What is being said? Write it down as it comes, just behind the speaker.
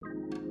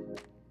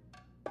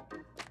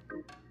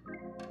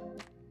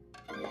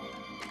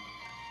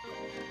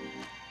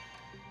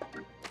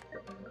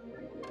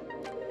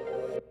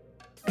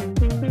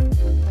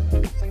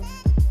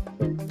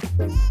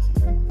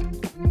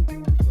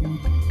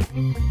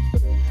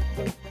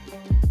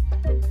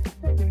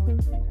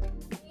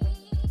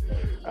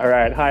All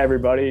right. Hi,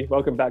 everybody.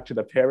 Welcome back to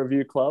the Peer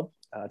Review Club.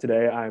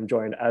 Today, I'm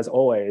joined, as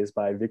always,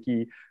 by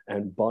Vicky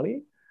and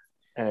Bonnie.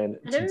 And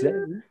today,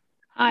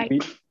 Hi.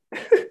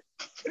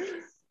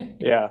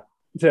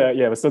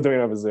 we're still doing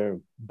it over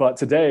Zoom. But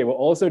today, we're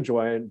also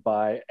joined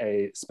by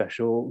a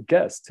special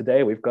guest.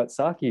 Today, we've got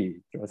Saki.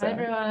 Hi,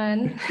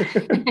 everyone.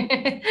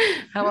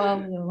 How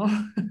are you?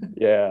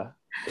 Yeah,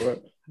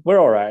 we're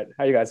all right.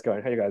 How you guys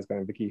going?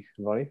 Vicky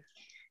and Bonnie?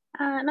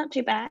 Not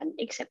too bad,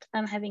 except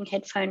I'm having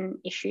headphone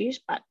issues,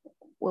 but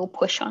we'll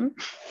push on.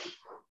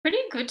 Pretty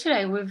good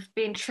today. We've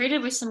been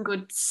treated with some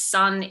good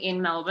sun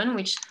in Melbourne,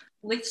 which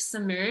lifts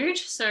the mood.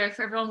 So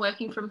for everyone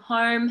working from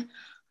home,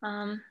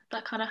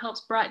 that kind of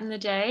helps brighten the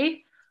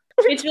day.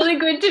 It's really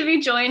good to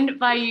be joined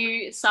by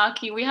you,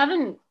 Saki. We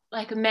haven't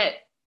met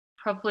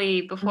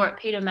properly before at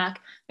Peter Mac.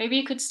 Maybe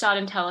you could start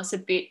and tell us a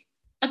bit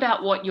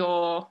about what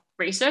your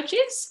research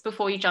is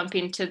before you jump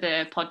into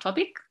the pod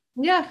topic.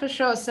 Yeah, for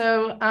sure.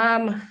 So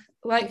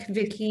like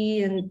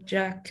Vicky and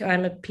Jack,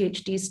 I'm a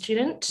PhD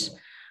student.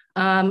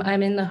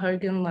 I'm in the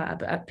Hogan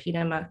lab at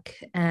Peter Mac,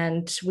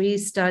 and we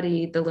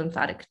study the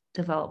lymphatic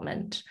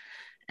development.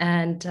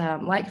 And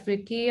like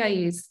Vicky, I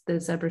use the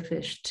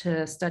zebrafish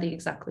to study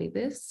exactly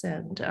this.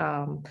 And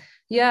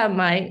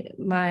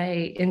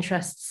my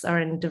interests are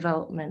in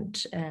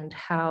development and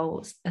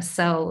how a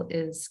cell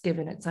is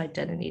given its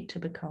identity to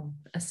become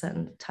a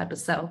certain type of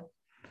cell.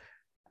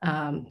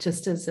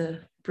 Just as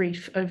a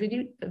brief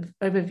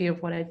overview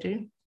of what I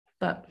do.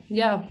 But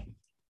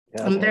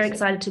I'm very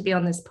excited to be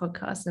on this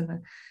podcast,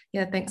 and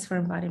thanks for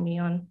inviting me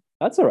on.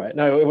 That's all right.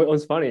 No, it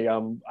was funny.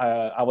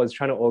 I was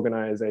trying to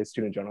organize a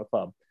student journal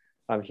club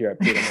here at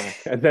Peter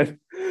Mac,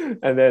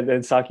 and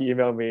then Saki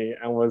emailed me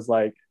and was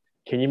like,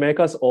 "Can you make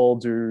us all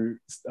do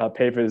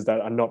papers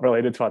that are not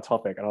related to our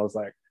topic?" And I was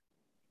like,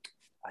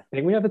 "I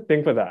think we have a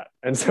thing for that,"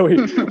 and so we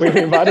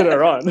invited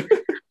her on.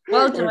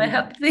 Well, do I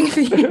have a thing for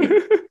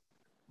you?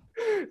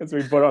 As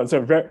we put on,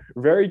 so very,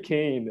 very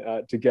keen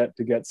to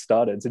get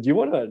started. So do you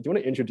want to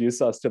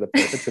introduce us to the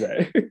paper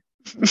today?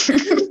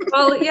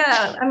 Well,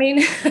 yeah, I mean,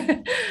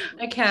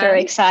 I can.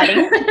 Very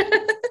exciting.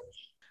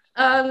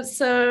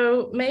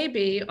 So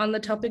maybe on the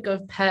topic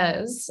of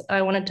pears,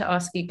 I wanted to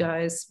ask you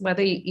guys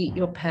whether you eat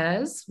your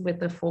pears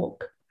with a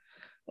fork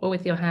or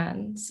with your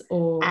hands,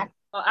 or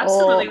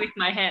absolutely with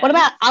my hands. What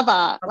about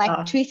other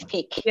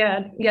toothpick?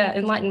 Yeah,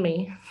 enlighten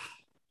me.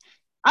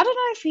 I don't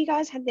know if you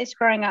guys had this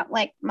growing up.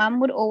 Like,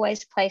 Mum would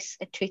always place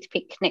a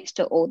toothpick next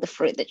to all the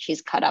fruit that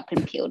she's cut up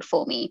and peeled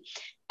for me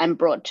and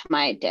brought to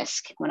my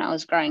desk when I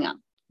was growing up.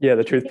 Yeah,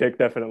 the toothpick,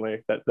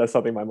 definitely. That's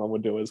something my mum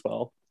would do as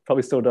well.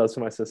 Probably still does for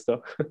my sister.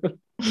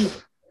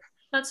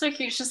 That's so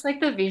cute. It's just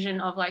like the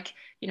vision of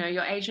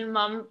your Asian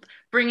mum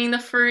bringing the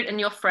fruit and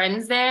your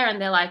friends there,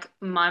 and they're like,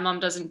 my mum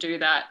doesn't do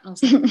that. I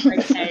was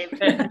like, okay,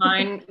 but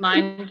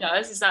mine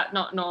does. Is that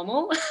not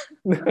normal?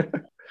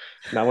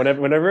 Now,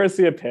 whenever I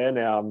see a pear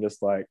now, I'm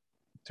just like,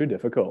 too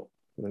difficult.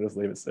 And I just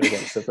leave it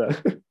sit there.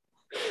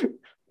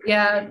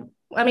 Yeah,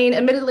 I mean,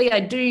 admittedly, I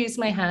do use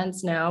my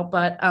hands now,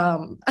 but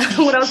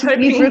what I was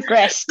hoping you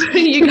guys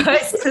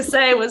to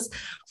say was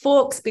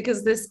forks,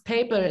 because this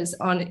paper is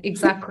on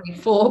exactly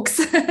forks.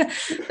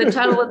 The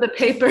title of the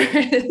paper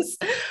is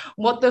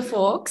 "What the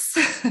Forks: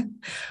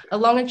 A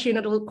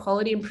Longitudinal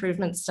Quality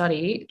Improvement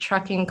Study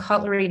Tracking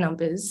Cutlery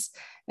Numbers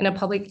in a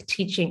Public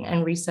Teaching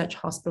and Research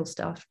Hospital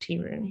Staff Tea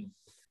Room."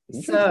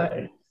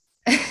 So,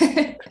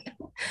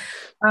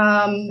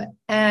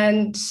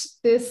 and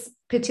this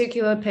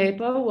particular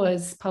paper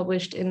was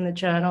published in the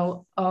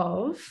Journal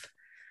of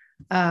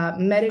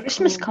Medical...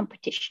 Christmas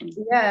competition.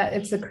 Yeah,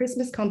 it's a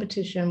Christmas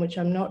competition, which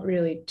I'm not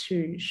really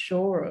too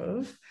sure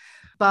of.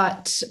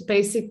 But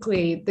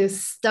basically,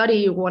 this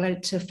study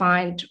wanted to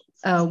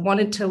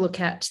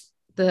look at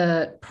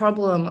the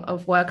problem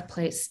of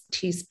workplace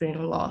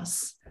teaspoon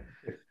loss.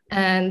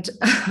 And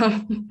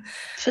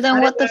so then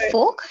the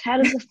fork? How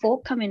does the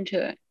fork come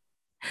into it?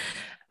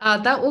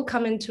 That will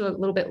come into it a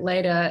little bit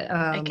later.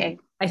 Okay.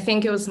 I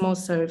think it was more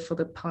so for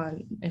the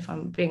pun, if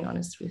I'm being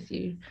honest with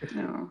you.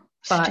 No,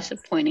 it's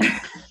disappointing.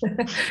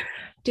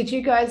 Did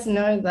you guys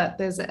know that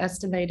there's an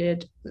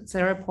estimated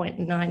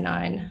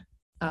 0.99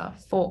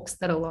 forks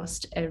that are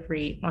lost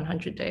every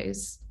 100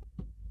 days?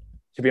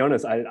 To be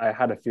honest, I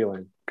had a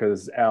feeling,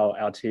 because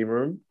our tea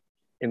room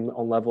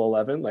on level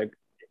 11,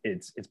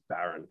 it's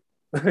barren.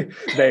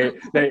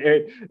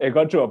 It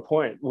got to a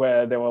point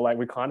where they were like,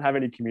 we can't have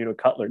any communal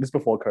cutlery. This is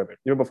before COVID.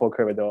 Even before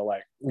COVID, they were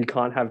like, we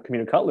can't have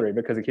communal cutlery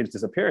because it keeps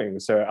disappearing.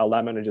 So our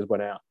lab managers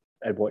went out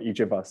and bought each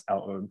of us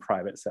our own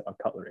private set of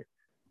cutlery.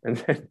 And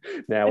then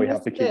now we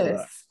have to keep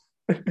that.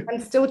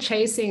 I'm still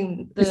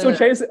chasing You're still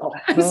chasing? Oh,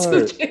 no.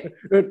 You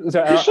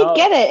should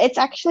get it.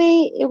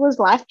 It was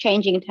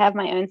life-changing to have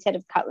my own set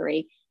of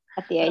cutlery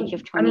at the age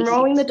of 26. I'm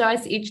rolling the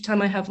dice each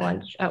time I have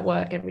lunch at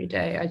work every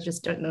day. I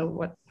just don't know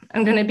what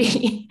I'm going to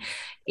be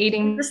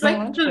eating. Just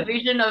like the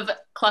vision of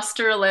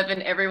cluster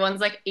 11,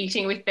 everyone's like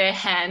eating with their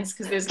hands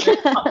because there's no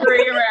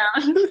cutlery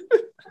around.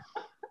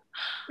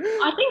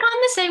 I think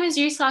I'm the same as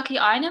you, Saki.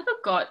 I never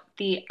got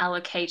the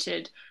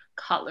allocated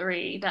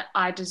cutlery that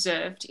I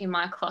deserved in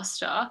my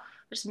cluster.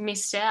 just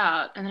missed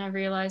out. And then I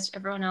realized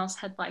everyone else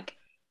had like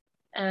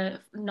a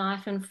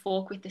knife and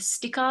fork with a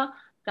sticker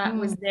that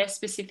was their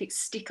specific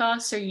sticker,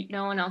 so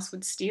no one else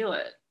would steal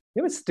it.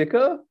 You have a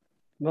sticker?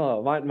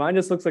 No, mine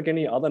just looks like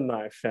any other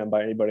knife found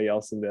by anybody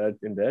else in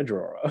their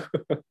drawer.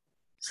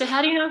 So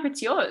how do you know if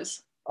it's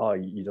yours? Oh,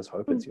 you just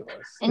hope it's yours.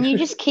 And you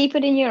just keep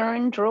it in your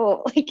own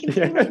drawer. Like, it's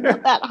really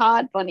not that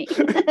hard, Bonnie.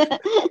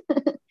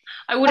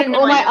 I wouldn't like know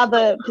all my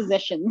other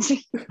possessions.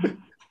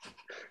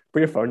 Put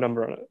your phone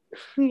number on it.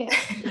 Yeah.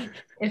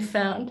 If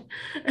found.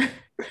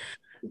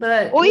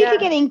 But or you could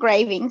get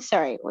engraving.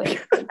 Sorry.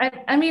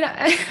 I mean,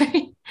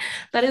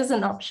 that is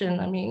an option.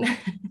 I mean,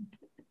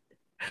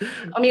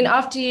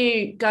 after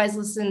you guys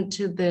listen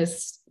to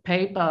this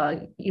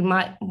paper, you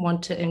might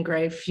want to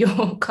engrave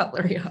your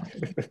cutlery up.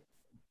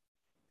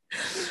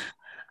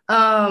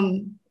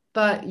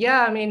 But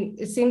yeah, I mean,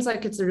 it seems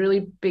like it's a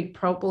really big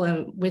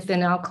problem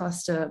within our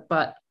cluster,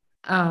 but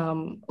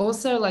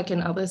also like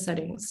in other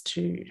settings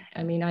too.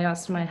 I mean, I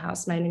asked my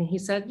housemate and he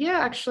said, yeah,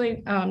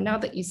 actually, now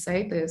that you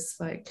say this,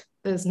 like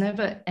there's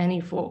never any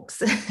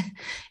forks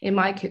in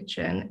my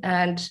kitchen.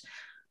 And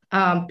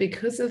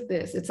because of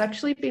this, it's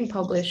actually been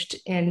published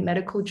in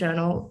Medical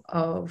Journal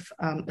of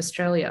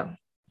Australia.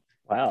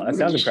 Wow, that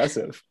sounds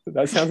impressive.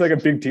 That sounds like a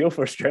big deal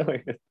for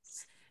Australians.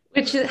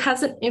 Which it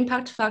has an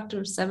impact factor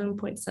of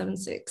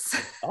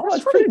 7.76. Oh,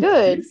 that's pretty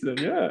good. Decent,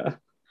 yeah.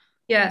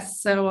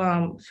 Yes.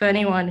 So for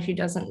anyone who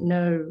doesn't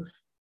know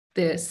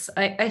this,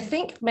 I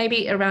think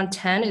maybe around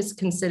 10 is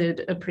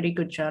considered a pretty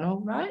good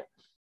journal, right?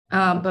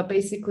 But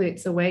basically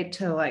it's a way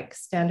to like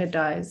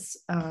standardize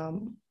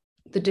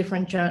the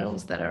different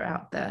journals that are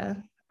out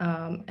there.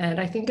 And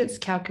I think it's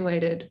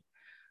calculated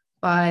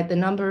by the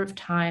number of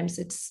times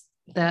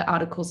their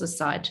articles are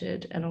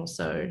cited and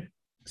also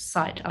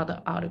cite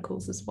other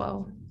articles as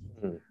well.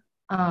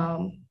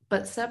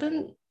 But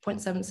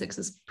 7.76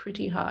 is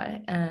pretty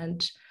high,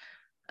 and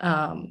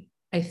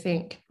I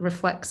think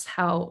reflects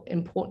how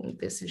important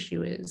this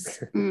issue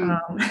is.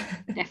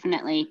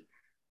 Definitely.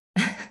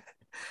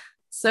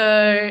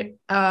 So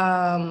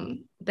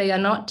they are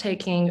not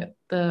taking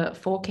the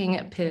forking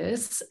at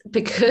Pierce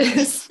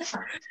because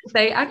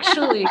they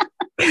actually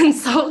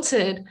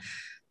consulted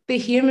the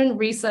Human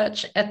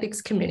Research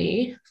Ethics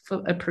Committee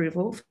for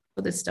approval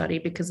for this study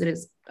because it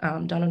is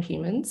done on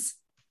humans.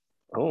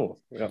 Oh,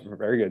 yeah,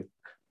 very good.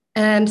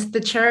 And the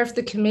chair of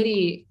the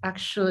committee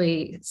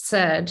actually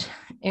said,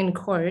 in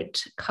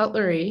quote,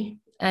 cutlery,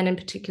 and in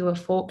particular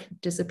fork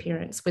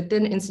disappearance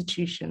within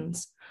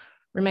institutions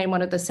remain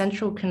one of the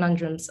central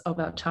conundrums of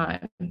our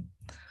time.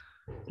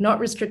 Not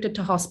restricted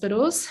to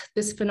hospitals,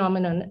 this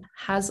phenomenon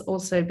has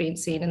also been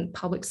seen in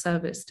public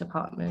service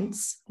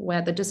departments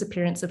where the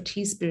disappearance of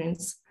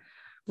teaspoons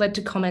led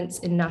to comments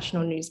in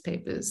national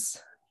newspapers.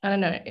 I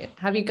don't know,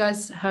 have you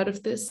guys heard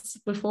of this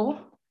before?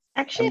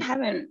 Actually, I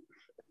haven't.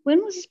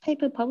 When was this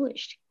paper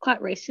published?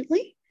 Quite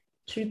recently?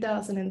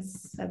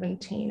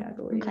 2017, I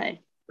believe. Okay.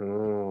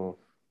 Oh.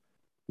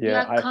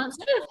 Yeah, I can't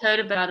say I've heard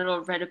about it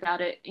or read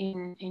about it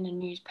in a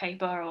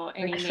newspaper or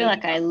any. I feel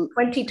like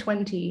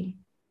 2020.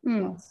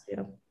 Yeah.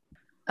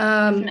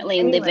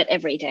 Definitely live it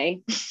every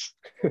day.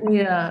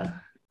 Yeah.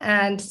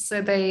 And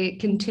so they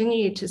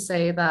continue to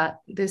say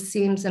that this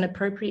seems an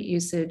appropriate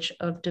usage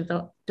of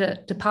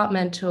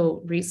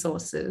departmental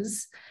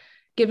resources,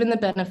 given the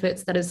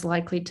benefits that is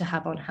likely to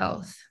have on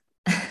health.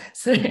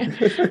 So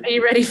are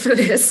you ready for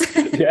this?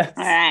 Yes.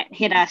 All right,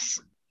 hit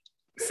us.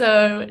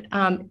 So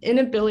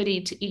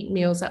inability to eat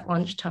meals at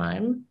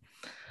lunchtime,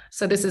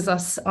 so this is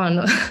us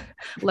on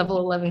level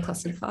 11,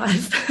 cluster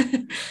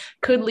 5,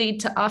 could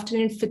lead to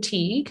afternoon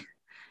fatigue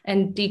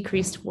and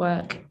decreased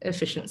work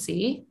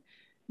efficiency.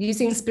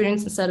 Using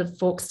spoons instead of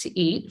forks to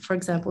eat, for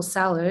example,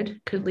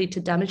 salad, could lead to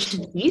damage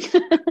to teeth.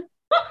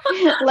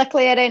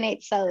 Luckily, I don't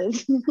eat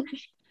salads.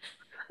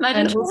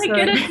 Imagine trying to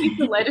get a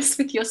piece of lettuce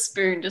with your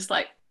spoon, just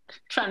like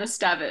trying to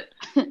stab it.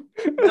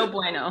 No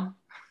bueno.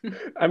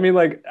 I mean,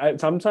 like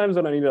sometimes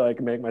when I need to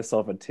like make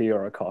myself a tea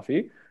or a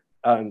coffee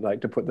and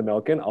like to put the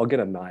milk in, I'll get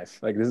a knife.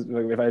 Like this,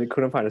 like, if I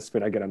couldn't find a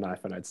spoon, I'd get a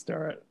knife and I'd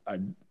stir it.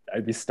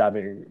 I'd be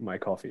stabbing my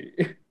coffee.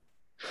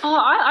 Oh,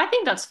 I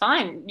think that's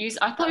fine.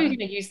 I thought you were going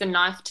to use the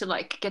knife to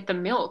like get the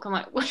milk. I'm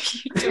like, what are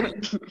you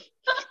doing?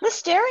 The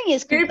stirring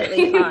is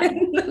completely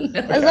fine.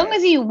 As long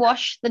as you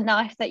wash the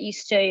knife that you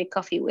stir your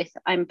coffee with,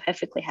 I'm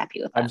perfectly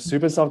happy with that. I'm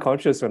super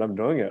self-conscious when I'm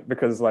doing it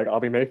because like I'll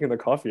be making the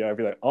coffee, I'll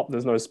be like, oh,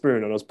 there's no spoon,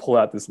 and I'll just pull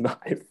out this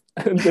knife.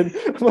 And then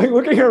I'm like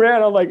looking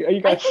around, I'm like, are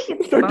you guys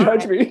don't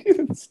judge me.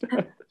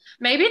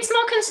 Maybe it's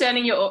more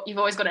concerning you've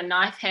always got a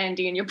knife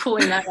handy and you're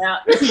pulling that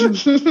out.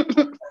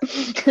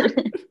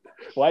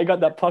 Why you got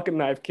that pocket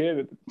knife,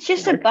 kid? It's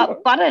just a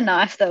butter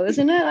knife though,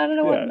 isn't it? I don't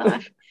know what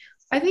knife.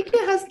 I think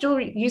it has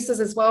dual uses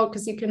as well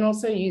because you can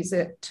also use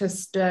it to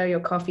stir your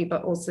coffee,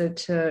 but also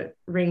to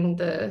ring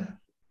the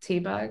tea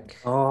bag.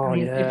 Oh, if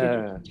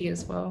you're tea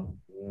as well.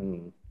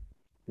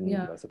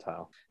 Yeah,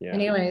 versatile. Yeah.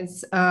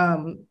 Anyways,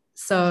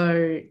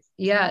 so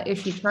yeah,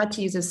 if you try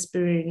to use a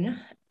spoon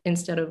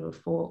instead of a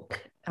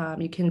fork,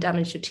 you can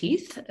damage your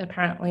teeth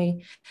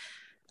apparently,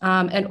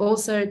 and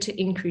also to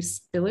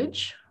increase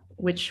spillage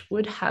which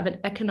would have an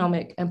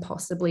economic and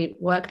possibly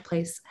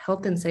workplace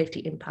health and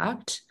safety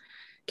impact,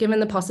 given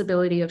the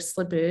possibility of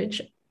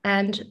slippage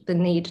and the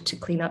need to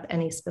clean up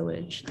any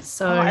spillage.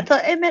 So I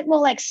thought it meant more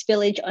like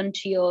spillage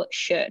onto your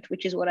shirt,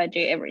 which is what I do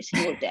every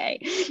single day.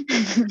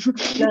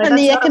 And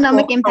the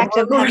economic impact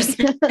of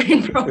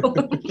having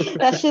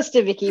that's just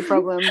a Vicky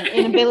problem,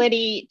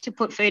 inability to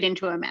put food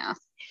into her mouth.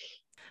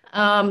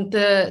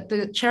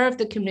 The chair of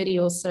the committee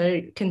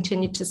also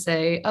continued to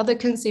say other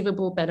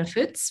conceivable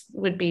benefits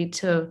would be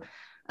to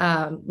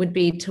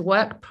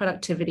work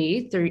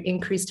productivity through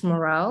increased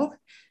morale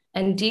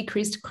and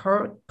decreased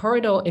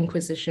corridor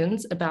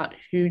inquisitions about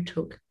who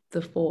took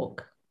the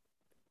fork.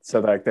 So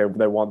like they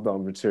want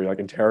them to like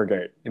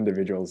interrogate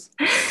individuals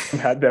who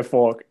had their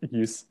fork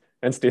use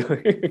and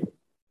stealing.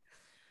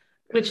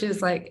 Which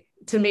is like,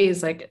 to me,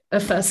 is like a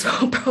first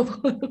world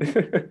problem.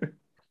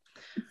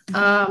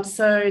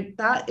 So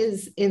that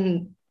is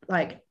in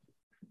like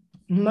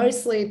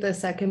mostly the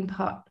second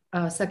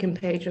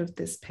page of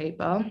this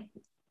paper.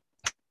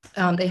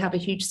 They have a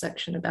huge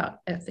section about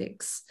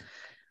ethics,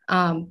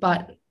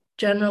 but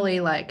generally,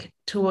 like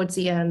towards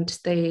the end,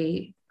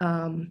 they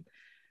kind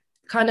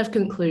of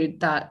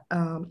conclude that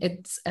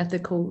it's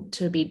ethical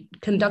to be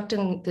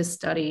conducting this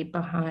study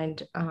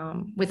behind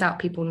without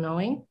people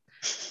knowing,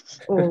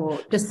 or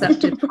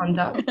deceptive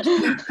conduct,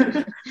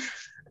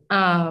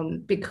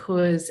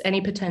 because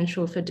any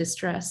potential for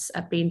distress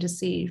at being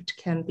deceived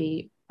can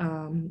be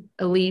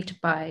alleviated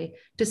by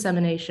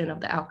dissemination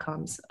of the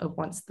outcomes of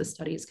once the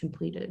study is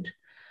completed.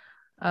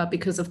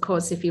 Because of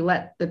course, if you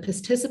let the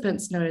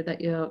participants know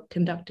that you're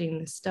conducting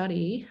the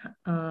study,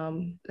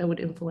 that would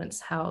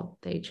influence how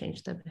they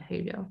change their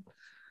behavior.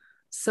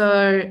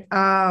 So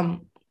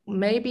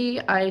maybe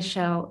I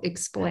shall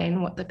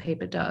explain what the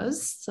paper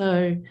does.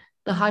 So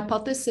the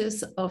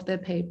hypothesis of their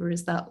paper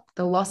is that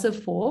the loss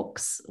of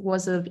forks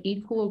was of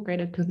equal or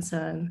greater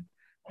concern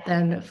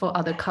than for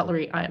other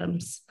cutlery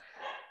items.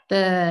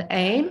 The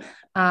aim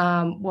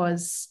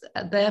was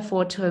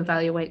therefore to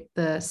evaluate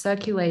the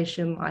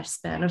circulation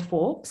lifespan of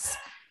forks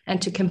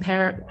and to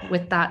compare it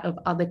with that of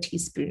other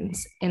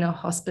teaspoons in a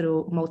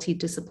hospital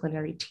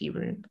multidisciplinary tea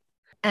room.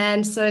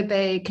 And so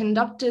they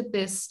conducted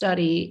this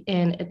study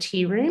in a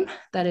tea room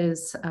that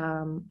is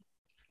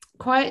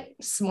quite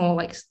small.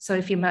 Like, so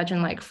if you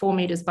imagine like 4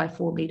 meters by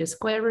 4 meter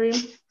square room,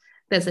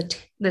 there's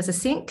a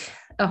sink,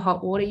 a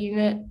hot water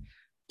unit,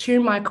 2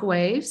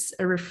 microwaves,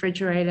 a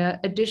refrigerator,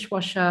 a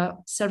dishwasher,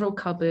 several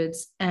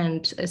cupboards,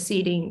 and a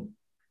seating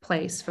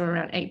place for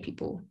around 8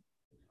 people.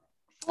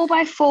 4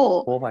 by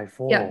 4. 4 by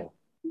 4. Yeah.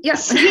 Yeah.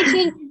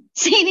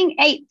 Seating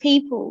 8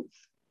 people.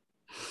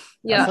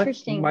 Yeah. That's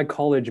Interesting. like my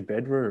college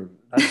bedroom.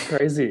 That's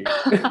crazy.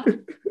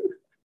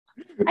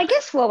 I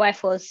guess 4 by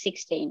 4 is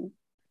 16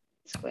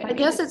 square. I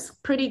guess it's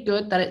pretty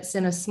good that it's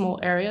in a small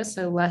area,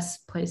 so less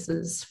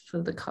places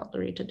for the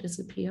cutlery to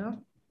disappear.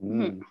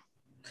 Mm.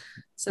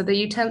 So the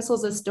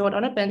utensils are stored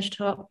on a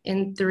benchtop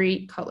in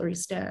 3 cutlery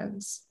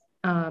stands,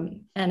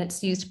 and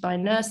it's used by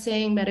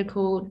nursing,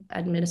 medical,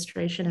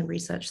 administration, and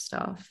research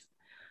staff,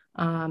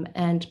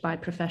 and by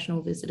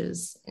professional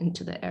visitors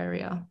into the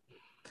area.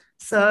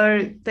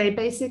 So they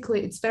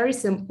basically, it's very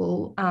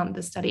simple,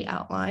 the study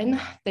outline.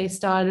 They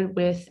started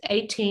with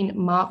 18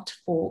 marked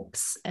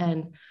forks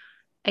and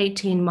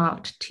 18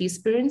 marked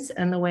teaspoons,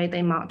 and the way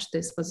they marked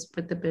this was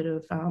with a bit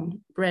of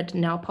red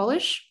nail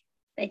polish.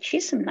 They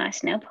choose some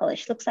nice nail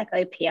polish. Looks like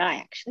OPI,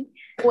 actually.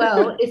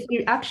 Well, if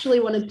you actually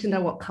wanted to know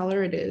what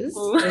color it is,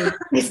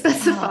 they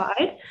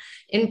specified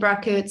in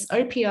brackets,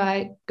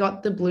 OPI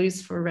got the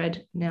blues for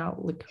red nail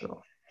liqueur.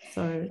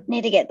 So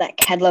need to get that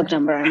catalog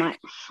number. I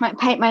might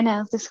paint my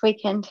nails this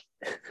weekend.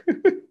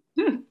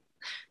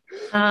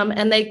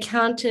 And they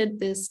counted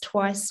this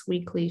twice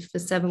weekly for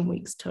 7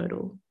 weeks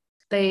total.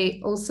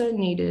 They also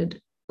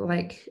needed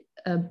like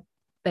a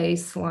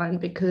baseline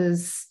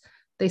because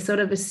they sort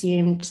of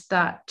assumed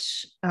that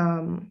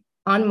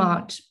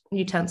unmarked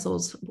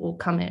utensils will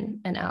come in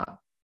and out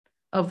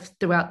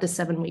throughout the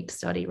 7-week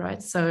study,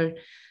 right? So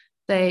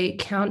they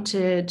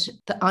counted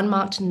the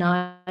unmarked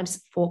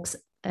knives, forks,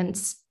 and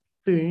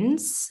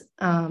spoons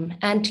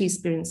and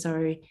teaspoons,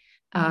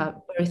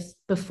 both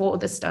before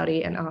the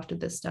study and after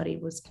the study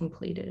was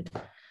completed.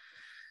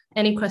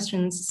 Any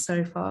questions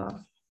so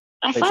far?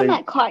 I find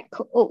that quite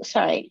cool. Oh,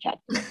 sorry, Jack.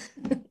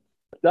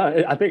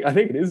 No, I think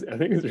it is. I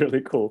think it's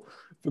really cool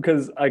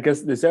because I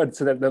guess they said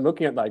so that they're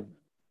looking at like,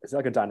 is it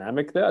like a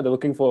dynamic there? Are they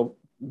looking for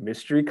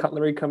mystery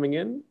cutlery coming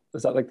in?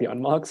 Is that like the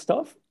unmarked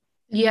stuff?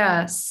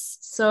 Yes.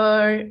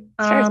 So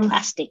it's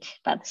plastic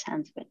by the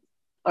sounds of it,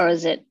 or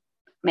is it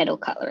metal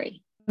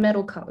cutlery?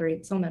 Metal cutlery.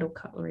 It's all metal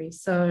cutlery.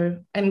 So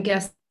I'm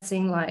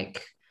guessing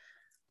like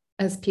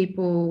as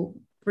people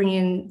bring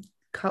in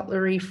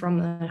cutlery from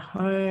their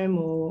home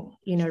or,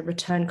 you know,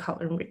 return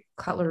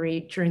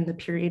cutlery during the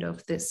period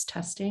of this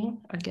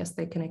testing, I guess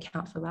they can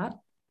account for that.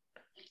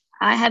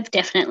 I have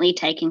definitely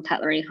taken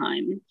cutlery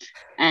home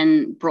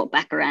and brought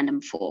back a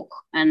random fork.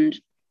 And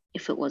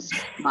if it was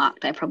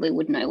marked, I probably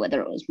would know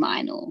whether it was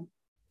mine or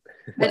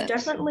I've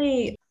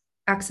definitely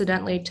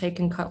accidentally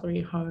taken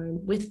cutlery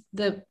home with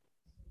the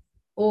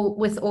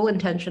with all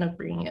intention of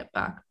bringing it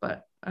back,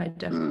 but I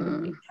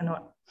definitely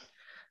cannot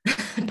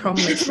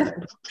promise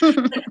that.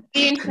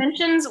 The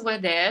intentions were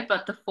there,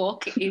 but the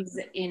fork is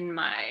in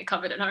my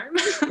cupboard at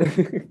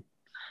home.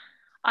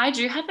 I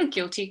do have a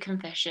guilty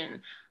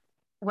confession.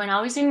 When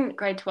I was in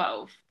grade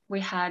 12, we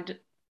had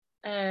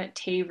a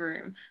tea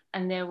room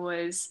and there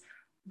was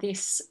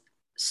this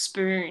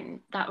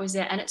spoon that was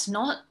there, and it's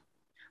not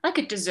like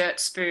a dessert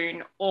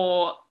spoon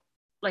or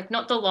like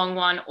not the long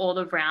one or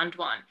the round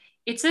one.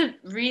 It's a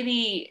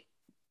really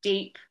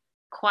deep,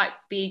 quite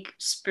big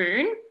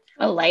spoon.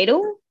 A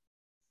ladle?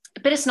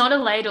 But it's not a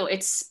ladle.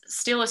 It's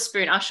still a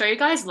spoon. I'll show you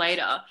guys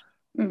later.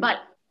 But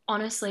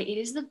honestly, it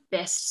is the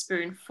best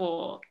spoon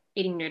for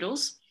eating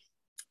noodles.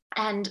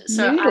 And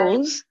so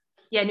noodles?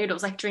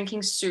 Noodles, like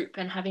drinking soup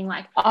and having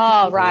like...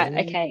 Oh, right.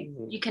 Okay.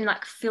 You can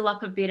like fill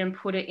up a bit and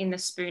put it in the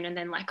spoon and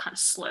then like kind of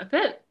slurp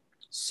it.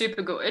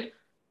 Super good.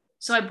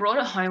 So I brought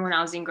it home when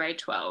I was in grade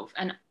 12.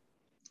 And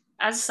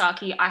as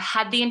Saki, I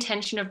had the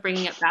intention of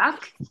bringing it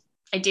back.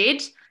 I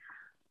did.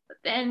 But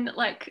then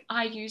like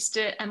I used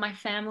it and my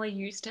family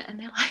used it and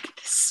they're like,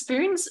 this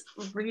spoon's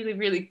really,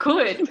 really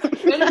good.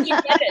 Where did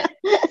you get it?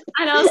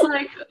 And I was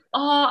like,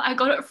 oh, I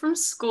got it from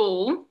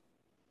school.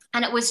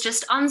 And it was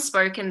just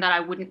unspoken that I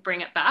wouldn't bring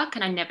it back,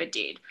 and I never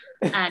did.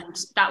 And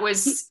that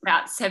was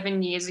about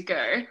 7 years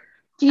ago.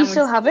 Do you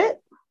still have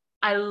it?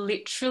 I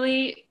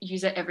literally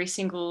use it every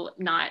single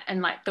night.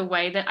 And like the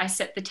way that I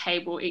set the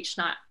table each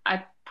night,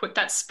 I put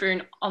that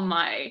spoon on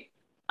my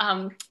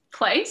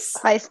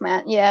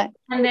placemat, yeah.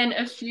 And then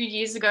a few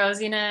years ago, I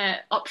was in a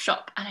op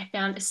shop and I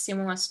found a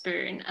similar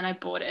spoon and I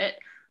bought it.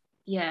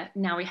 Yeah,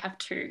 now we have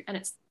two and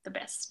it's the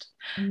best.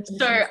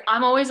 So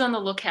I'm always on the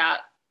lookout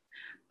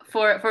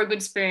for a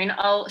good spoon.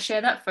 I'll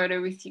share that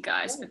photo with you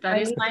guys, but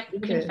that is my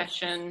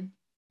confession.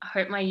 I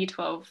hope my year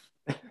 12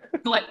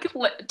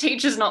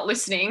 teacher's not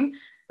listening.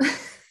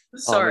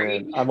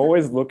 Sorry. I'm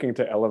always looking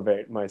to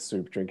elevate my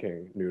soup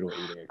drinking noodle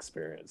eating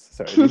experience.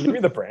 So if you give me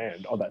the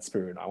brand of that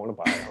spoon, I want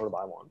to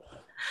buy one.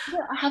 Yeah,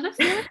 I have a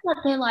feeling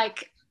that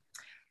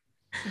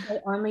they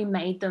only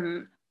made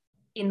them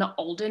in the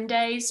olden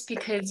days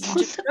because you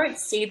just don't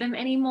see them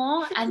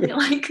anymore, and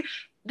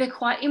they're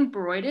quite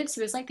embroidered,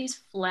 so there's like these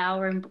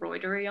flower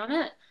embroidery on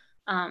it.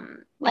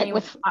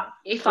 Anyway,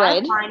 if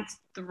I find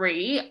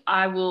 3,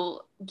 I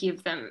will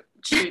give them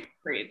to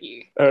 3 of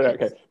you.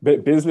 Okay,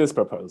 but business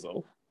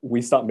proposal: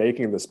 we start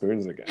making the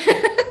spoons again.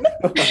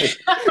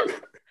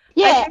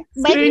 Yeah,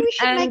 maybe we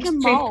should make a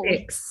mold.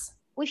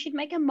 We should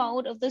make a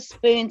mold of the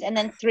spoons and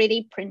then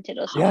 3D print it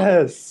or something.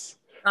 Yes.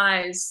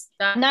 Guys,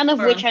 none of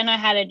which I know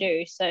how to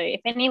do. So if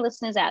any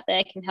listeners out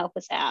there can help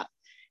us out.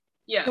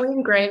 Yeah. Can we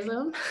engrave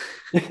them?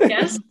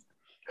 Yes.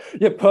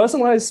 Yeah,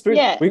 personalized spoon.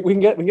 Yeah. We can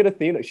get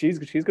Athena. She's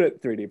good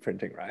at 3D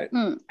printing, right?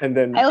 And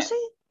then I also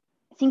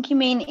think you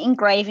mean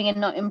engraving and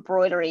not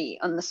embroidery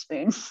on the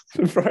spoon.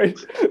 Right.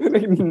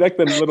 Neck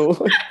them little.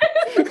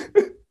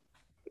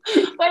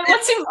 Wait,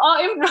 what's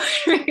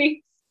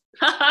embroidery?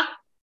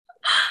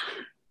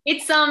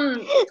 It's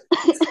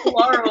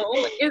floral.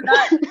 Is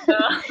that?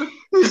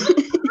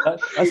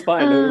 That's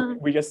fine.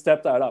 We just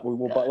step that up.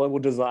 We'll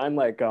design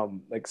like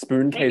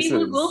spoon cases.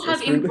 Maybe we will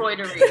have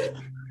embroidery.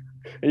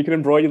 And you can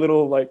embroider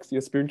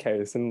your spoon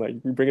case and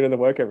you bring it into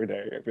work every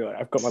day. I'd be like,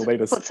 I've got my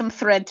latest. Put some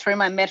thread through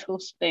my metal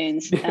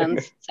spoons.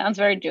 Sounds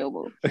very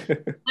doable.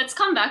 Let's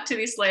come back to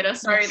this later.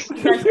 Sorry,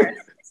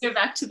 let's go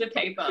back to the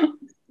paper.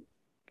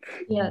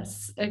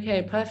 Yes.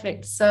 Okay.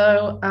 Perfect.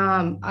 So,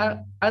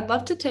 I'd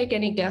love to take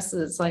any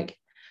guesses.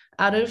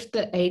 Out of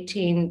the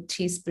 18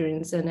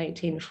 teaspoons and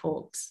 18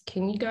 forks,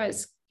 can you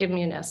guys give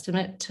me an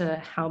estimate to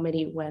how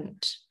many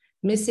went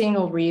missing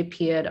or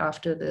reappeared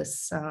after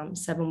this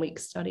 7-week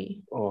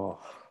study? Oh,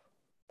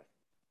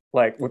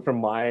 from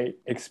my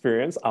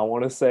experience, I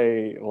want to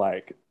say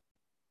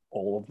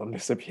all of them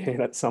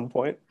disappeared at some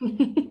point.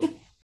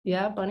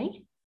 Yeah,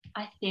 Bunny?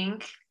 I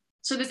think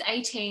so. There's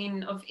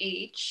 18 of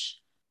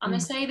each. I'm gonna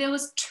say there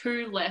was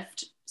 2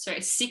 left. So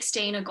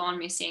 16 are gone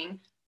missing.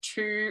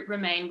 2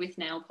 remain with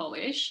nail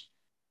polish,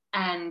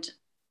 and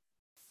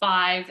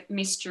 5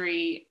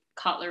 mystery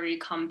cutlery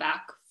come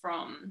back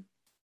from,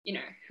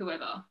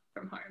 whoever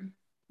from home.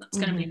 That's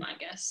going to be my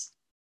guess.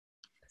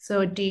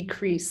 So a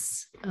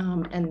decrease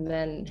and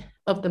then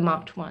of the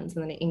marked ones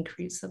and then an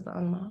increase of the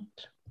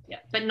unmarked. Yeah,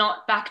 but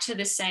not back to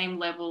the same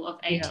level of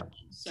 18. Yeah.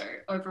 So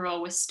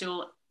overall, we're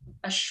still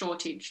a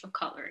shortage of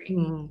cutlery.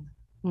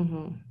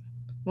 Mm-hmm.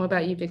 What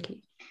about you,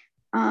 Vicky?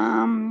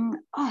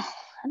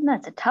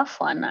 That's a tough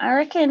one. I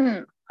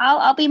reckon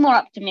I'll be more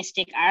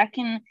optimistic. I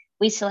reckon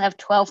we still have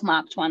 12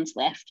 marked ones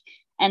left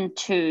and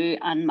 2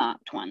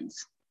 unmarked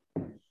ones.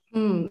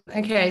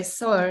 Okay,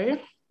 so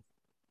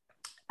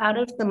out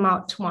of the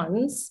marked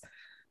ones,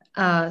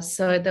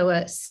 so there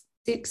were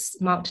 6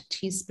 marked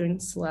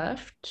teaspoons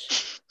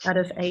left out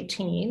of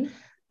 18.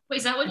 Wait,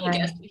 is that what you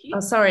guessed, Vicky? Oh,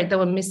 sorry, they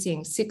were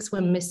missing. 6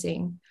 were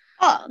missing.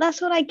 Oh,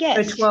 that's what I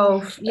guessed. So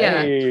 12,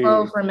 hey.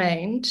 12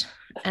 remained,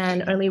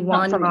 and only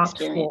 1 marked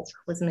fork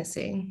was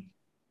missing.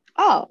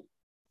 Oh.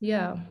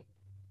 Yeah.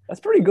 That's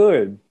pretty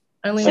good.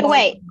 So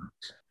wait,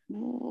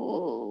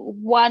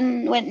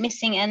 one went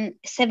missing and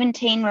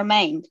 17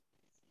 remained.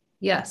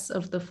 Yes,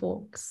 of the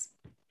forks.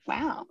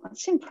 Wow,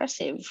 that's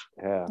impressive.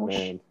 Yeah,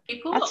 man.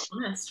 People are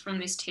honest from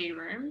this tea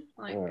room.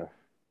 Like,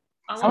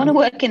 I want to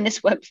work in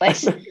this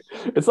workplace.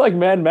 It's like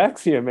Mad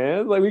Max here,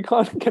 man. Like, we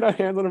can't get our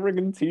hands on a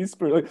freaking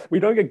teaspoon. Like, we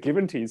don't get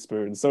given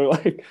teaspoons, so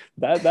like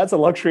that's a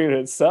luxury in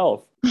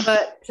itself.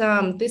 But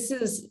this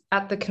is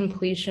at the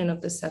completion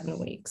of the 7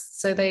 weeks.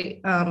 So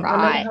they remember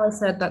how I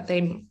said that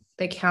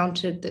they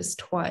counted this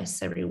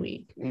twice every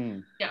week.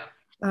 Yeah.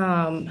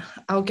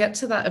 I'll get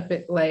to that a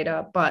bit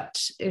later,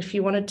 but if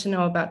you wanted to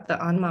know about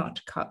the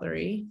unmarked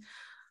cutlery,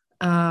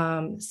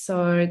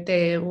 so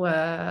there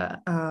were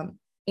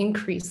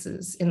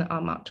increases in the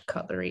unmarked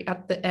cutlery.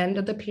 At the end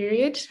of the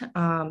period,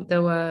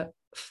 there were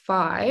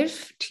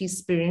 5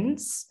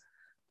 teaspoons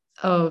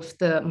of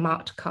the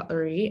marked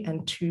cutlery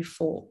and 2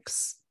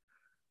 forks.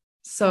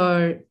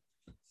 So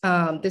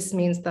this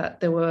means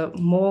that there were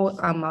more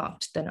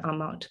unmarked than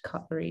unmarked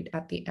cutlery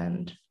at the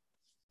end.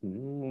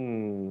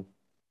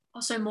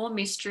 Also more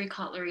mystery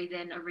cutlery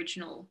than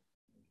original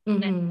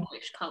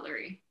polished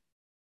cutlery.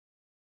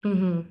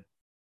 No,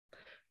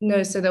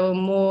 so there were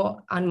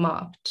more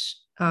unmarked.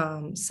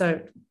 So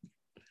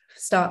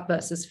start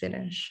versus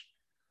finish.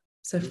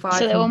 So 5.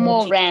 So there were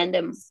more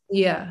random.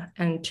 Yeah,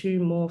 and 2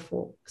 more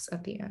forks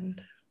at the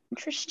end.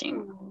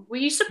 Interesting. Were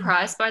you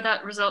surprised by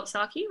that result,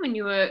 Saki, when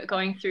you were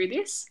going through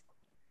this?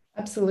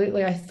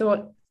 Absolutely. I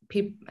thought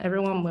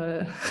everyone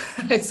were.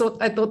 I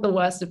thought the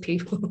worst of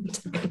people,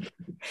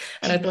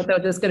 and I thought there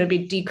were just going to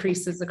be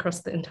decreases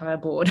across the entire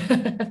board.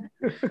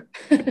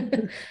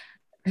 Sometimes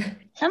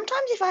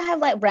if I have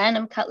like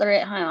random cutlery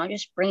at home, I'll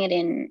just bring it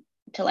in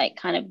to like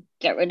kind of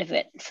get rid of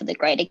it for the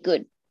greater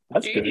good.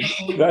 That's good.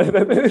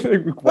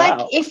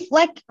 Wow.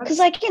 Because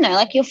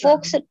your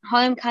forks at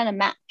home kind of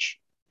match.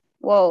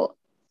 Well,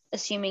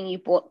 assuming you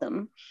bought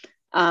them.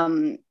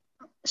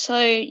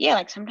 So yeah,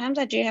 like sometimes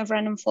I do have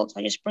random forks.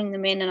 I just bring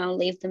them in and I'll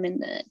leave them in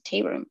the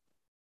tea room.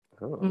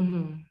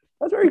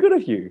 That's very good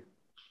of you.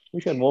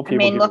 We should have more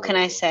people. I mean, what can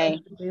I say?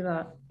 Do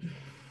that.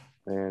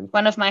 Man.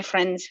 One of my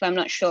friends, who I'm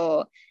not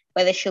sure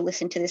whether she'll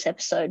listen to this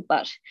episode,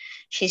 but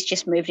she's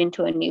just moved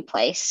into a new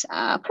place,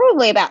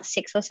 probably about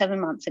 6 or 7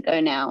 months ago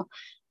now.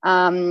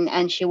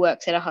 And she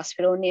works at a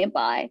hospital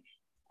nearby.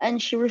 And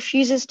she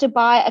refuses to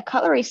buy a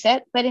cutlery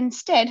set, but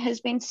instead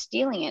has been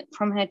stealing it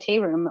from her tea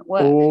room at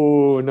work.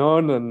 Oh, no.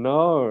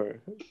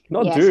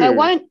 Not do. So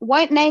I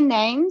won't name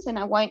names and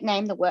I won't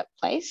name the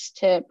workplace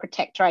to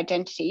protect her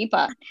identity,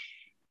 but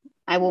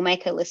I will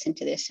make her listen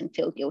to this and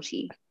feel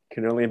guilty.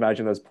 Can only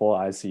imagine those poor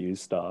ICU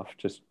staff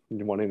just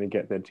wanting to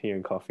get their tea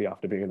and coffee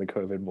after being in the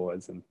COVID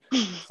wards and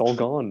it's all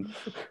gone.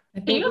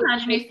 Can you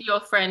imagine if your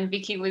friend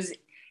Vicky was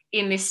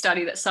in this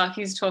study that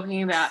Saki's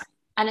talking about?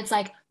 And it's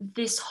like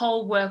this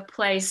whole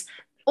workplace,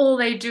 all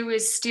they do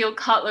is steal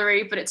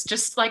cutlery, but it's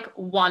just like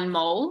one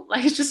mole.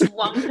 Like it's just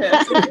one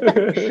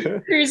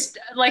person who's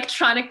like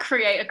trying to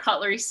create a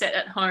cutlery set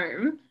at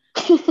home,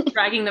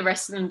 dragging the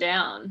rest of them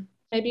down.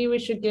 Maybe we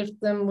should gift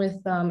them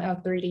with our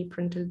 3D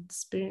printed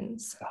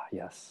spoons.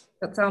 Yes.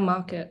 That's our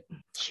market.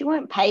 She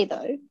won't pay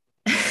though.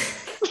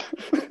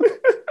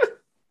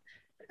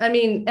 I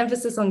mean,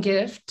 emphasis on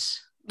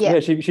gift.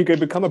 Yeah, she could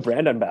become a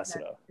brand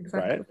ambassador,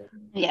 exactly. right?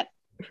 Yep.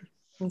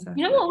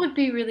 Exactly. You know what would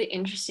be really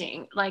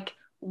interesting? Like,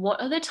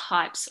 what are the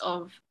types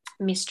of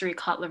mystery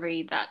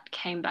cutlery that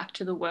came back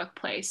to the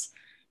workplace?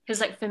 Because,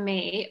 like, for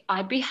me,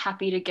 I'd be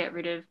happy to get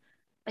rid of,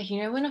 like,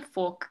 you know, when a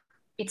fork,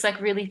 it's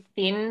like really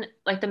thin,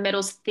 like the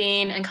metal's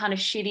thin and kind of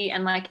shitty,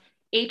 and like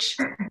each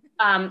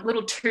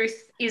little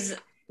tooth is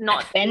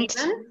not bent.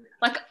 Even.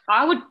 Like,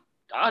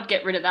 I'd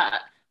get rid of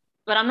that,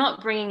 but I'm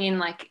not bringing in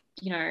like,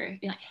 you know,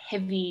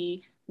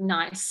 heavy,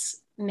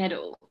 nice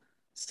metal.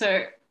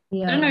 So.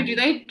 Yeah. I don't know. Do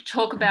they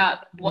talk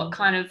about what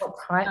kind of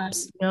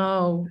types?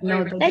 No.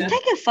 They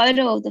take a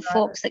photo of the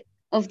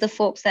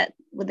forks that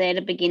were there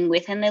to begin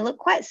with, and they look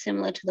quite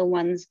similar to the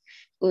ones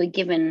we were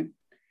given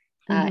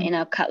in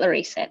our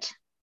cutlery set.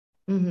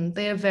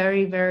 They are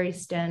very, very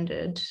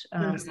standard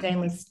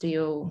stainless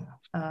steel.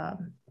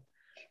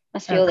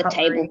 Must be all the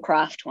table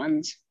craft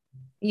ones.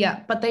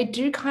 Yeah, but they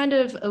do kind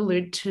of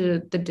allude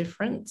to the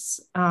difference.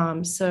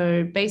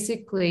 So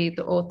basically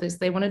the authors,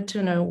 they wanted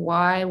to know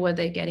why were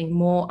they getting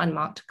more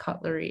unmarked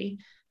cutlery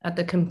at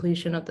the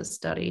completion of the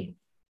study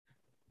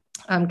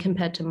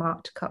compared to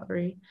marked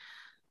cutlery.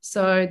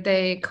 So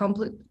they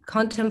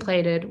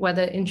contemplated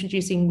whether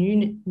introducing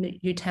new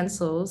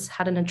utensils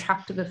had an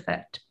attractive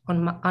effect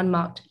on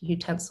unmarked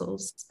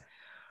utensils,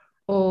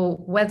 or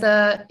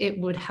whether it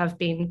would have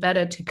been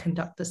better to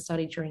conduct the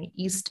study during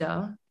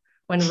Easter,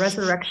 when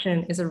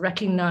resurrection is a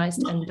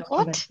recognized and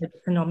documented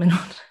phenomenon.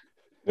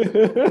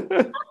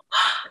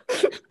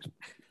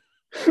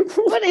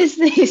 What is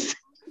this?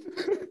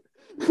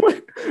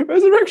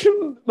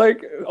 Resurrection,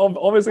 like,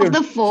 obviously of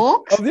the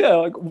forks?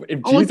 Like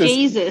if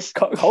Jesus.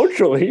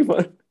 Culturally,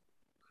 but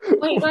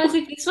wait, guys,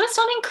 if this was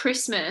on in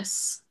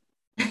Christmas,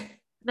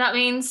 that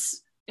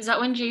means, is that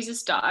when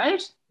Jesus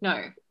died?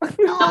 No. That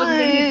was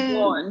when he was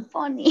born.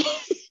 Funny.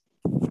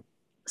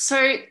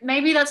 So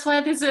maybe that's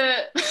why there's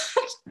a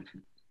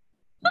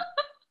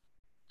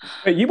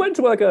Wait, you went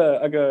to like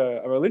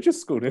a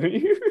religious school, didn't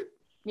you?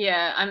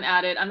 Yeah, I'm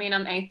at it. I mean,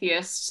 I'm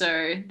atheist,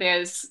 so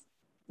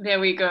there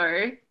we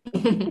go.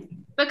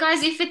 But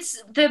guys, if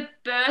it's the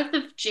birth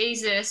of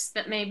Jesus,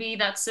 that maybe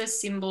that's a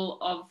symbol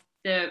of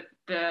the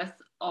birth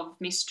of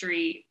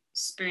mystery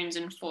spoons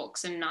and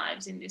forks and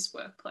knives in this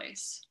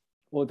workplace.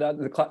 Well,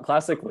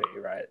 classically,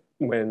 right?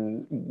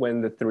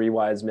 When the three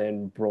wise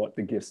men brought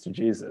the gifts to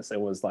Jesus, it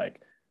was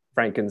like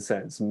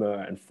frankincense,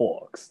 myrrh, and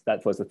forks.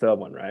 That was the third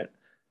one, right?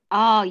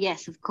 Oh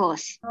yes, of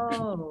course.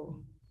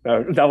 Oh.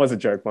 No, that was a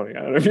joke, Bonnie.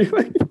 I don't know if you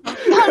like.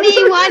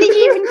 Bonnie, why did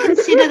you even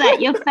consider that?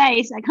 Your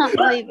face, I can't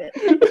believe it.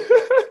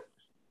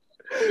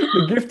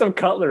 The gift of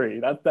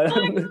cutlery. That.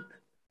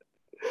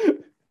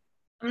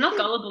 I'm not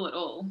gullible at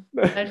all.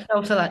 I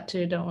fell for that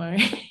too, don't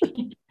worry.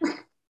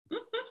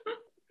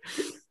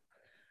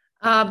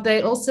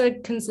 They also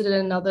considered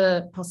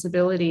another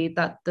possibility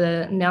that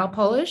the nail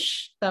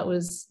polish that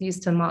was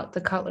used to mark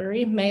the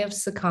cutlery may have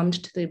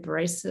succumbed to the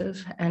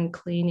abrasive and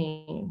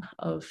cleaning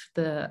of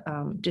the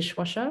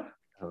dishwasher.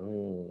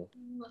 Oh.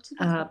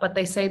 But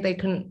they say they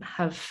couldn't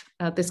have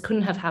this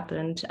couldn't have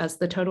happened as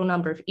the total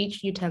number of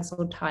each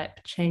utensil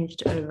type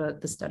changed over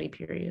the study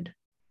period.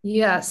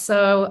 Yeah,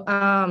 so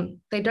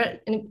they don't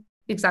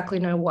exactly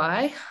know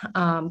why,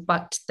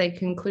 but they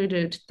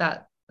concluded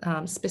that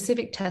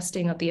specific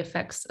testing of the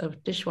effects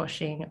of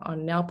dishwashing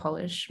on nail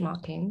polish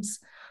markings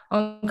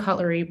on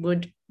cutlery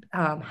would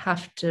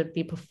have to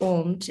be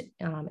performed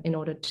in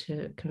order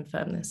to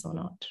confirm this or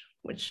not,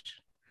 which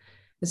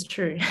is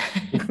true.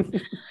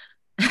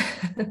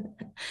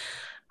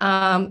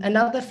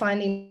 Another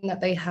finding that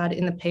they had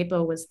in the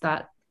paper was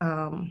that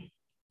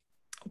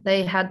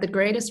they had the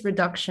greatest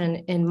reduction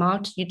in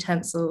marked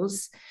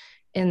utensils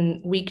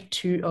in week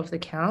 2 of the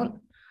count.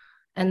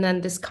 And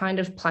then this kind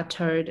of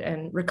plateaued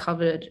and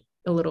recovered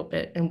a little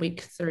bit in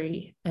week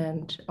 3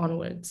 and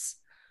onwards.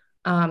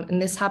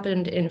 And this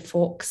happened in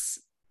forks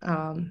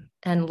and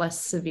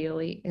less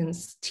severely in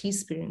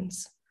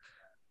teaspoons.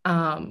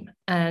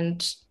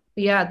 And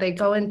yeah, they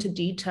go into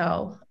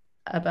detail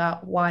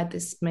about why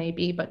this may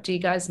be, but do you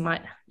guys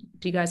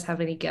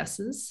have any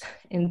guesses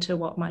into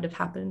what might have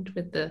happened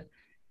with the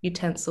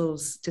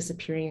utensils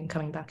disappearing and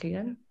coming back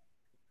again?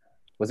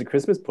 Was it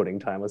Christmas pudding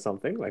time or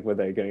something? Like, were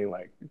they getting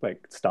like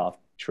staff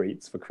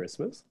treats for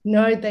Christmas?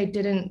 No, they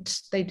didn't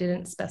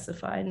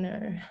specify.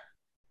 No,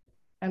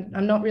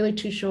 I'm not really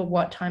too sure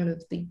what time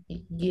of the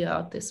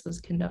year this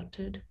was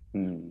conducted.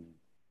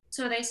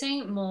 So are they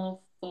saying more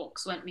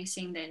forks went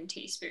missing than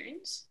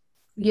teaspoons?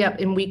 Yep,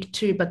 in week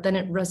 2, but then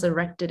it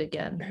resurrected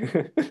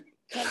again.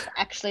 That's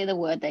actually the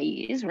word they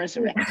use,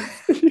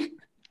 resurrected.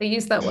 They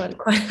use that word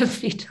quite a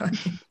few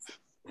times.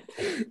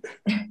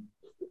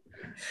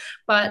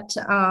 But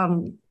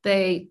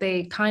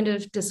they kind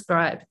of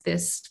describe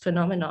this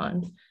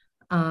phenomenon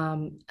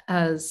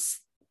as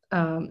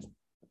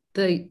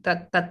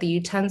that the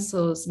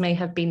utensils may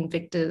have been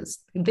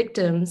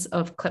victims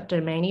of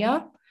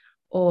kleptomania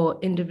or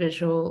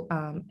individual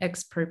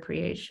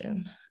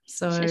expropriation.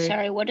 So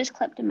sorry, what does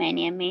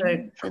kleptomania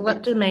mean? So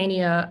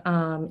kleptomania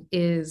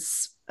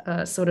is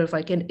sort of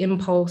like an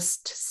impulse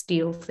to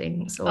steal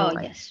things or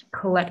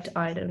collect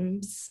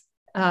items.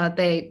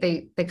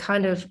 They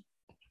kind of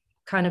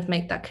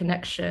make that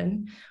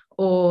connection.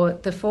 Or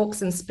the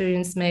forks and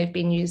spoons may have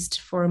been used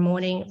for a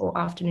morning or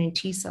afternoon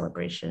tea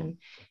celebration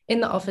in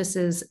the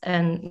offices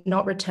and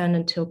not returned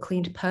until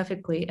cleaned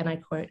perfectly, and I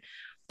quote,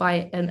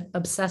 by an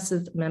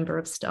obsessive member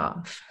of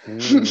staff.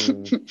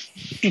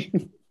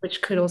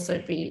 Which could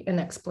also be an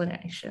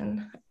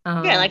explanation.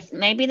 Like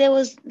maybe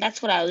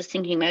that's what I was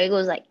thinking. Maybe it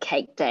was like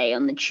cake day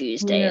on the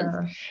Tuesday of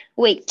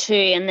week 2,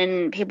 and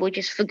then people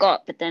just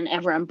forgot, but then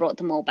everyone brought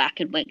them all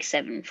back in week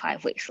 7,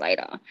 5 weeks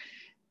later.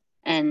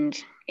 And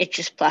it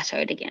just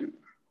plateaued again.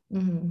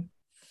 Mm-hmm.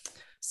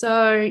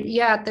 So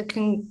yeah, the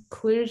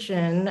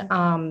conclusion,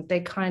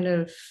 they kind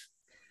of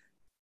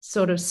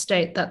sort of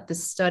state that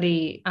this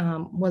study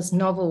was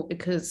novel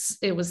because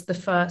it was the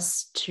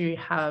first to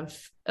have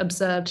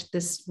observed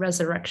this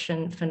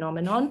resurrection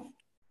phenomenon,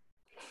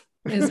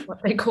 is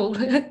what they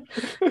called it.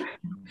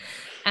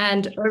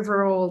 And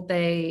overall,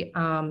 they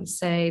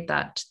say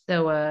that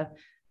there were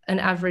an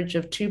average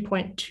of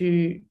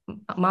 2.2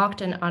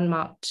 marked and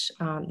unmarked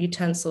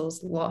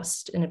utensils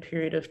lost in a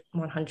period of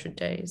 100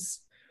 days,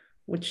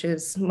 which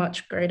is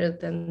much greater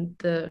than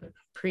the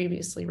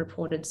previously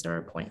reported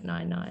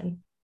 0.99.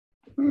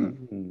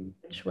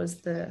 Which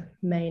was the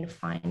main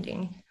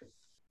finding.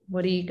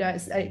 What are you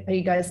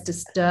guys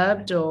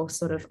disturbed or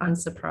sort of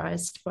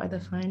unsurprised by the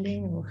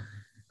finding? Or?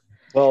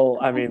 Well,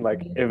 I mean,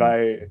 like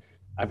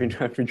I've been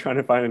trying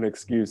to find an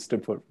excuse to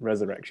put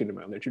resurrection in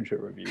my literature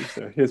review.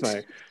 So here's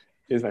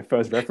my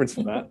first reference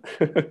for that.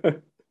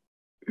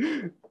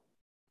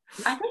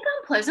 I think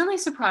I'm pleasantly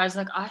surprised.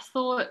 Like, I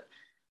thought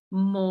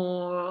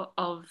more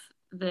of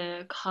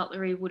the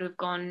cutlery would have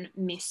gone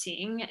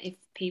missing if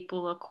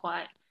people are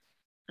quite,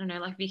 I don't know,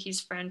 like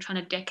Vicky's friend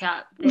trying to deck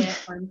out their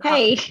own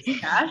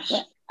stash.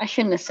 I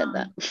shouldn't have said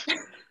that.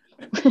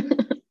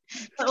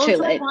 I also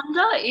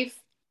wonder if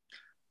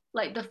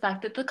like the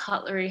fact that the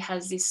cutlery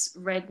has this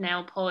red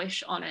nail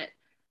polish on it,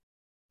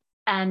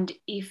 and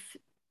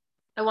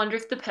I wonder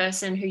if the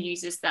person who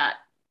uses that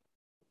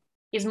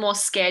is more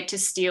scared to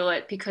steal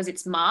it because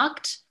it's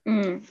marked,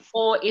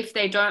 or if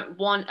they don't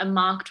want a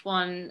marked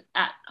one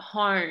at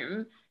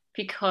home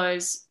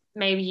because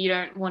maybe you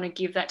don't want to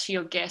give that to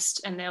your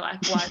guest and they're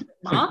like, why is it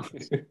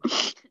marked?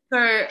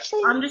 So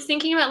I'm just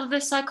thinking about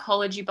the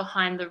psychology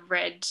behind the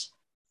red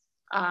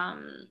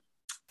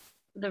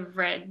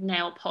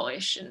nail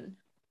polish and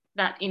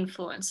that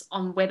influence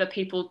on whether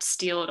people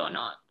steal it or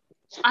not.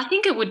 I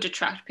think it would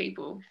detract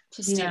people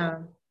to steal. Yeah.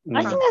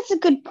 I think that's a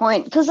good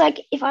point, because like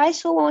if I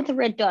saw one with a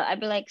red dot, I'd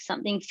be like,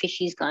 something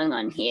fishy is going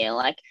on here.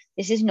 Like,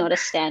 this is not a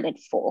standard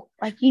fork.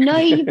 Like,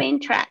 you've been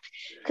tracked.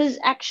 Because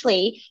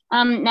actually,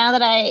 now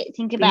that I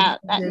think about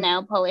that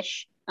nail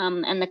polish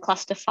and the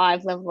cluster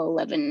 5 level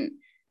 11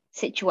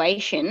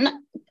 situation,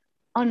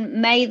 on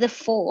May the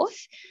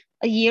 4th,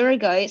 a year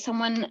ago,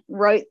 someone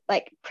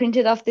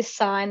printed off this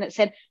sign that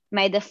said,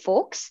 "May the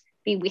forks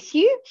be with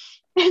you."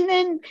 And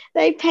then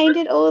they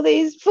painted all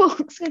these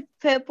forks with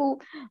purple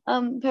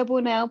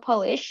nail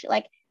polish,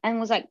 and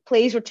was like,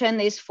 "Please return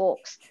these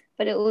forks."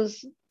 But it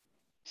was,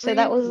 so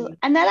that was,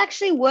 and that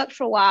actually worked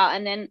for a while.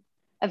 And then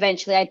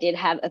eventually I did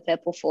have a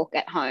purple fork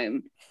at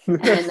home.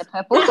 And then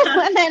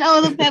and then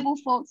all the purple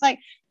forks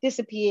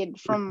disappeared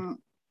from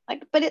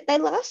but they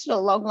lasted a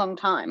long, long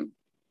time.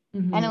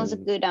 Mm-hmm. And it was a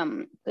good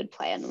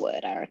play on the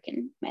word, I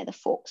reckon. May the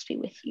forks be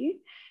with you.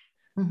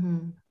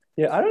 Mm-hmm.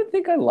 Yeah, I don't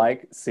think I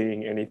like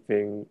seeing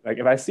anything. Like,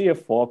 if I see a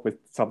fork with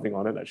something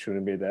on it that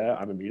shouldn't be there,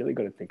 I'm immediately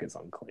going to think it's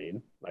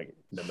unclean,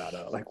 no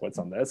matter what's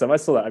on there. So if I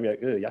saw that, I'd be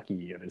like, "Ugh,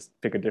 yucky," and just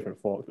pick a different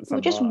fork.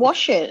 Well, just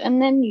wash it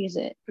and then use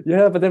it.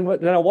 Yeah, but then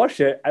I wash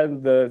it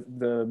and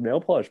the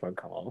nail polish won't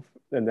come off,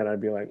 and then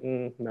I'd be like,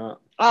 "No."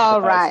 Oh,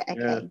 right,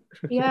 okay.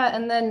 Yeah,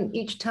 and then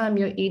each time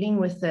you're eating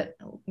with it,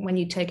 when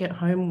you take it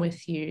home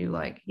with you,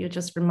 you're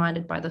just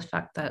reminded by the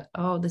fact that,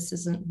 oh, this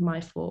isn't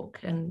my fork,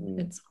 and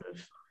it sort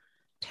of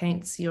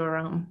taints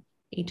your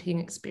eating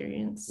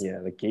experience. Yeah,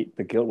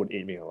 the guilt would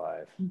eat me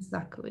alive.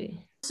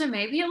 Exactly. So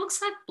maybe it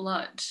looks like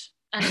blood,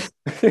 and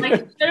you know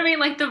what I mean,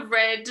 like the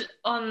red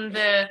on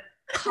the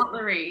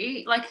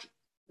cutlery.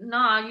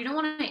 Nah, you don't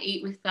want to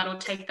eat with that or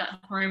take that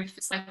home if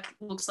it's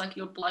looks like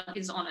your blood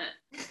is on it.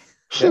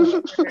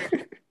 Yeah.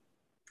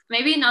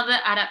 Maybe another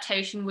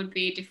adaptation would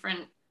be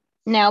different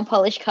nail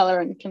polish color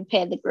and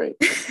compare the group.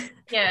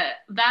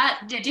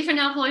 Different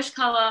nail polish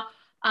color.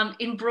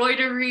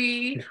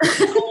 Embroidery, or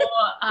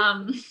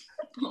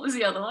what was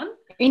the other one?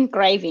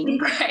 Engraving. You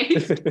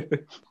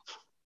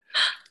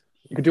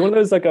could do one of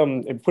those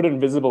put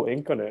invisible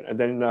ink on it, and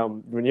then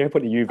when you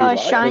put the UV light,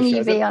 shine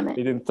UV on it.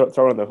 You didn't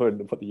throw it on the hood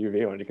and put the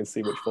UV on. You can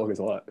see which fork is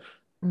what.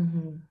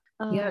 Mm-hmm.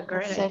 Oh, yeah,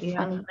 great idea.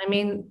 Funny. I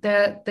mean,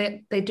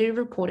 they do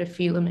report a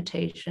few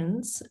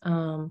limitations.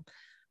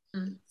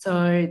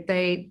 So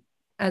they,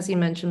 as you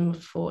mentioned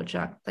before,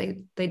 Jack,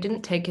 they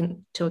didn't take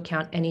into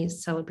account any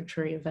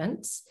celebratory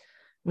events,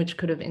 which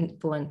could have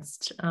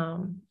influenced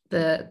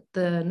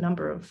the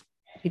number of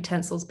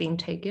utensils being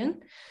taken.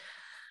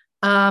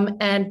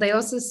 And they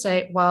also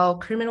state, while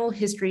criminal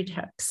history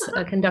checks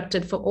are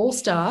conducted for all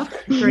staff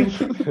during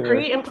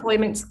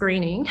pre-employment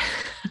screening,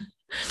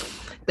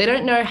 they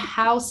don't know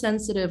how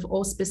sensitive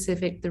or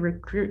specific the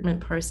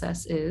recruitment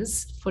process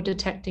is for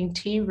detecting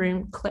tea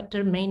room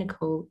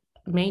kleptomaniacal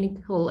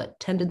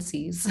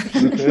tendencies.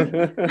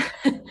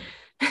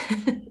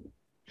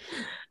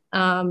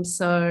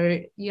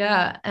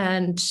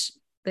 And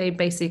they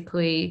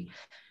basically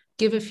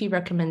give a few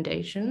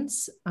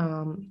recommendations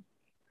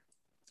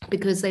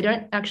because they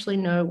don't actually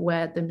know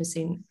where the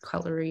missing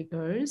cutlery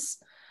goes.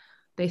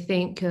 They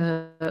think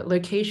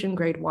location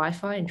grade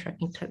Wi-Fi and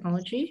tracking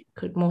technology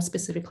could more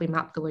specifically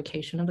map the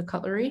location of the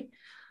cutlery.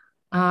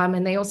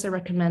 And they also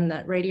recommend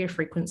that radio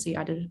frequency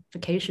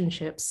identification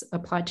chips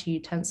applied to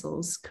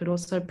utensils could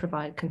also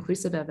provide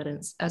conclusive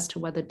evidence as to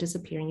whether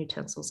disappearing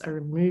utensils are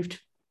removed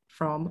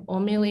from or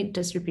merely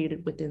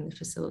distributed within the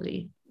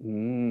facility.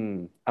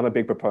 I'm a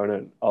big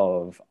proponent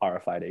of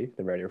RFID,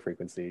 the radio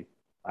frequency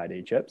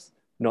ID chips.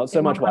 Not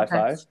so much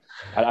Wi-Fi.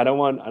 I don't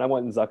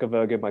want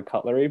Zuckerberg in my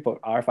cutlery,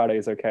 but RFID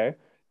is okay.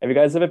 Have you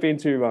guys ever been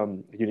to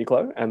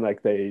Uniqlo and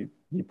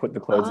you put the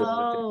clothes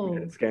in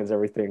and it scans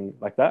everything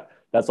like that?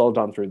 That's all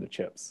done through the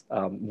chips.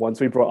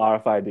 Once we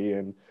brought RFID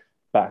in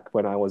back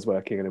when I was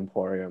working in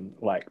Emporium,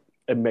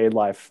 it made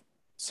life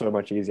so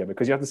much easier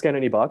because you don't have to scan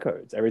any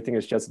barcodes. Everything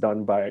is just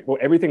done by,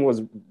 everything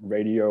was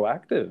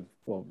radioactive,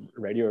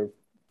 radio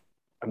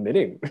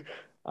emitting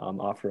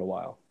after a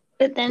while.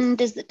 But then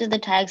do the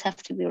tags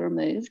have to be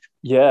removed?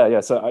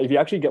 Yeah. So if you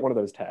actually get one of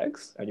those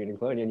tags at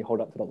Uniqlo and you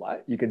hold up to the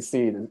light, you can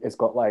see it's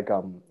got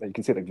you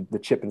can see the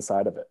chip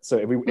inside of it. So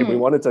if we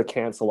wanted to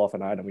cancel off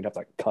an item, we'd have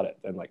to cut it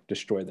and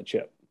destroy the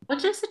chip.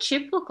 What does the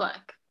chip look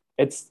like?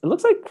 It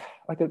looks like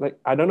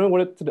I don't know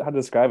how to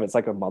describe it. It's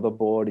like a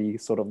motherboardy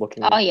sort of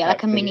looking. Oh yeah,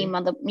 like a mini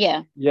mother.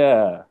 Yeah.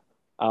 Yeah.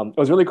 It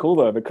was really cool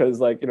though, because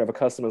like, if a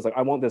customer's like,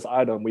 I want this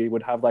item, we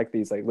would have like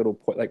these like little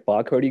like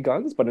barcodey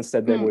guns, but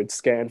instead they would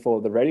scan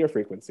for the radio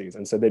frequencies,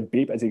 and so they'd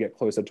beep as you get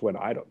closer to an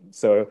item.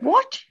 So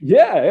what?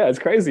 Yeah, it's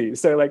crazy.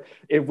 So like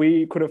if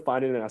we couldn't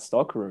find it in our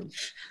stock room,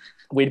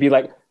 we'd be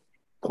like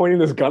pointing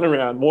this gun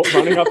around,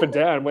 running up and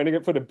down, waiting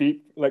for the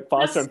beep like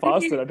faster and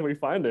faster until we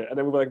find it, and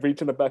then we would like reach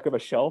in the back of a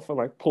shelf and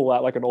like pull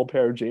out like an old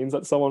pair of jeans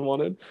that someone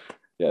wanted.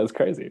 Yeah, it's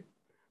crazy.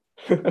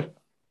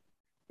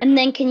 And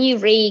then can you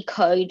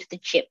recode the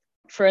chip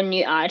for a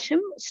new item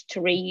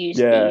to reuse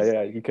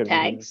these you can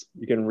tags?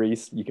 you can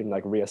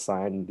like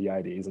reassign the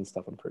IDs and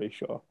stuff, I'm pretty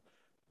sure.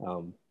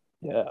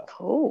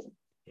 Cool.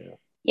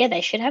 Yeah,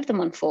 they should have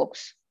them on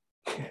forks.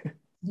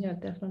 Yeah,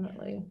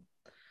 definitely.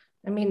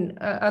 I mean,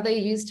 are they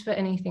used for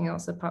anything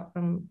else apart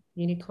from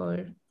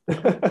Uniqlo?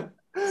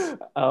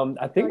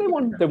 I think they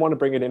want to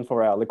bring it in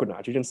for our liquid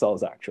nitrogen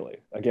cells, actually.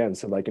 Again,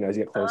 so like, as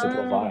you get closer to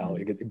the vial,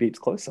 it beeps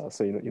closer,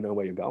 so you know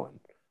where you're going.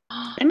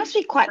 They must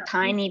be quite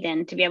tiny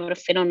then to be able to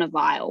fit on a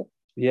vial.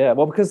 Yeah,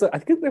 well, because I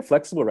think they're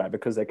flexible, right?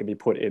 Because they can be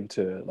put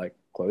into like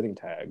clothing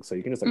tags, so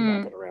you can just like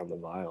wrap it around the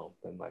vial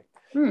and like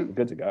you're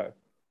good to go.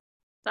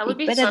 That would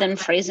be better than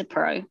Freezer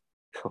Pro.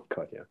 Oh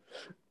god, yeah.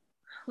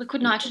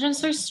 Liquid nitrogen is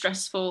so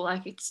stressful.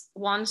 Like it's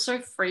so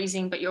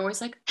freezing, but you're always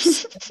like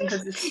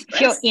if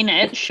you're in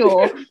it,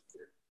 sure.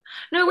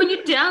 No, when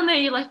you're down there,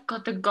 you like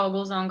got the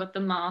goggles on, got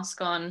the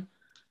mask on.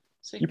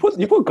 So you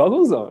put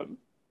goggles on.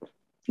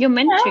 You're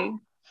meant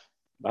to.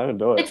 I don't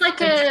do it. It's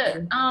like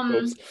a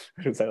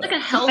like a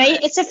helmet.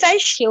 It's a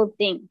face shield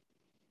thing.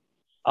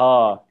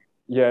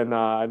 Yeah,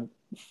 nah, I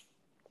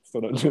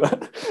still don't do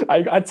that.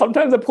 I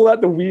sometimes I pull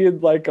out the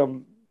weird like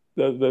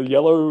the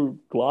yellow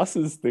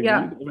glasses thing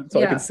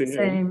so I can see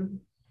it.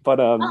 But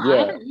I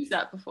haven't used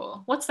that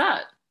before. What's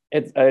that?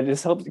 It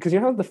just helps because you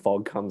know how the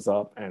fog comes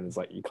up and it's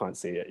like you can't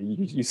see it.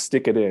 You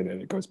stick it in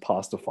and it goes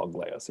past the fog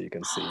layer so you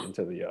can see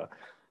into the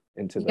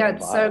it's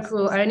so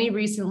cool. I only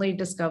recently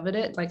discovered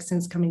it like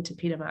since coming to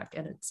Peter Mac,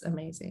 and it's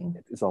amazing.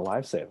 It's a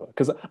lifesaver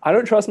because I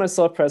don't trust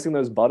myself pressing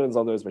those buttons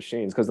on those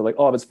machines because they're like,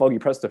 oh, if it's foggy,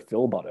 press the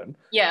fill button.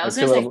 Yeah, I was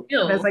gonna say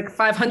fill. There's like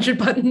 500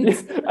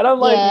 buttons. And I'm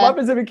like, what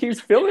happens if it keeps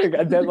filling?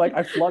 And then like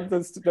I flood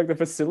the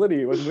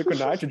facility with liquid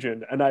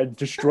nitrogen and I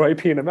destroy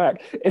Peter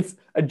Mac. It's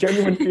a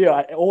genuine fear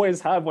I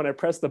always have when I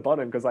press the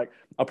button, because like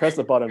I'll press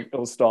the button,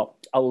 it'll stop.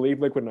 I'll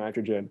leave liquid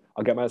nitrogen,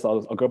 I'll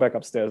I'll go back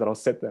upstairs and I'll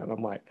sit there and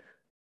I'm like,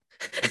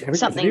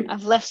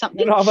 I've left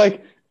something. I'm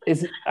like,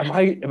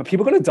 are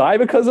people going to die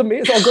because of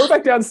me? So I'll go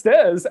back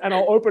downstairs and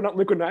I'll open up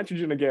liquid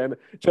nitrogen again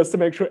just to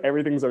make sure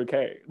everything's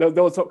okay.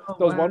 There was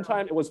one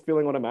time it was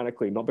filling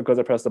automatically, not because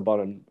I pressed the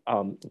button,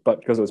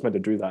 but because it was meant to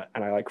do that.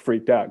 And I like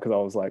freaked out because I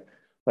was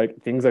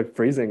like things are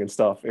freezing and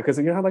stuff, because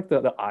you know how like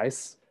the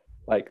ice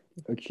like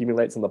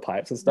accumulates in the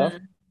pipes and stuff.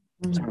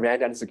 So I ran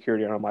down to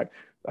security and I'm like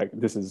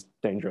this is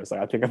dangerous. Like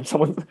I think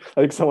someone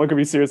could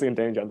be seriously in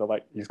danger. And they're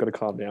like, you just got to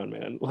calm down,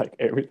 man. Like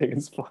everything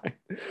is fine.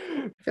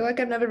 I feel like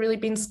I've never really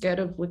been scared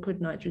of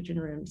liquid nitrogen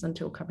rooms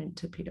until coming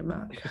to Peter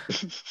Mac,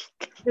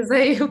 because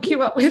they hook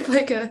you up with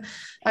like a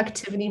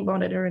activity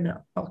monitor and an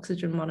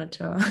oxygen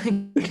monitor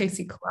in case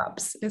you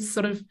collapse. It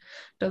sort of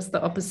does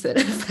the opposite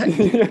effect.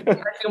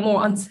 I feel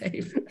more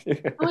unsafe.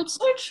 Oh, it's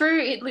so true.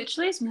 It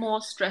literally is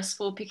more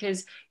stressful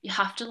because you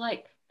have to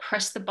like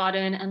press the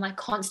button and like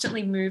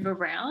constantly move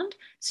around,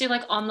 so you're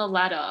like on the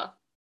ladder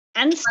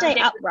and stay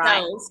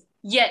upright,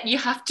 yet you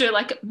have to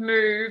like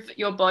move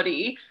your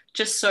body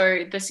just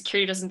so the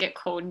security doesn't get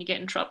called and you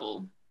get in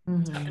trouble.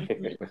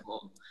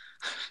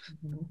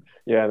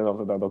 Yeah,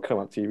 and they'll come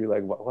up to you, be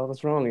like,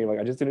 what's wrong? And you're like,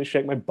 I just didn't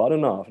shake my butt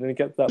enough, I didn't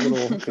get that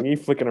little thingy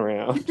flicking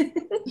around.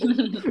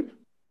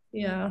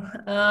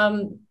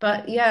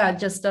 But yeah,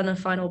 just on a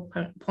final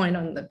point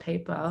on the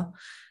paper,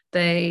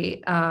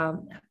 they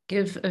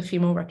give a few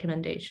more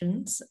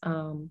recommendations.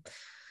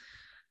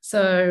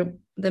 So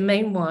the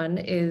main one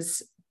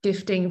is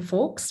gifting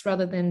forks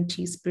rather than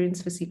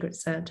teaspoons for Secret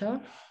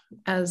Santa,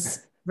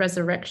 as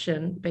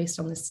resurrection, based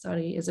on this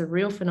study, is a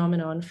real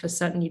phenomenon for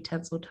certain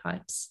utensil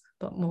types,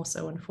 but more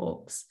so in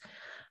forks.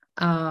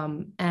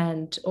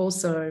 And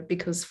also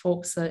because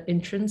forks are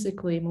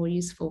intrinsically more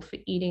useful for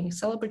eating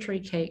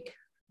celebratory cake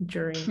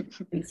during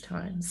these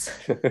times.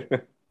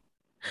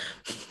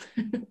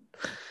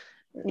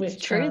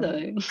 It's true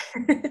though.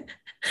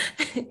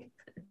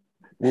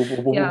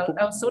 Yeah,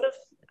 I was sort of,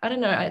 I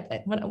don't know,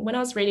 when I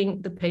was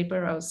reading the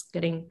paper, I was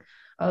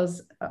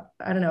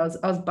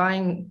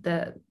buying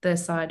their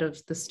side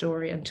of the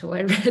story until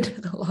I read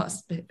the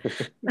last bit.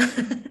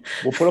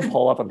 We'll put a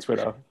poll up on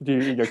Twitter. Do you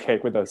eat your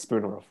cake with a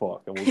spoon or a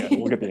fork? And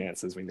we'll get the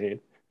answers we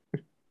need.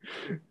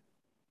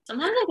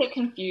 Sometimes I get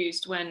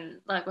confused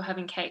when like we're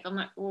having cake. I'm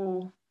like,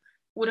 oh,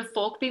 would a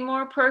fork be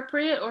more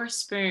appropriate or a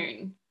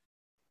spoon?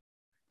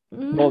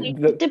 Well,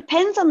 it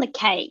depends on the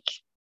cake.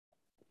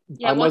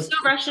 Yeah, what's the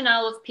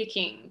rationale of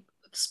picking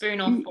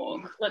spoon or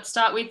fork? Let's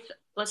start with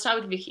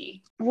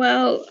Vicky.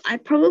 Well, I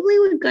probably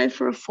would go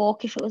for a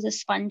fork if it was a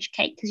sponge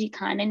cake, because you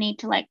kind of need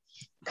to like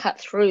cut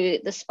through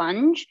the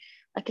sponge.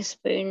 Like a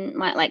spoon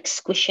might like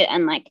squish it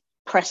and like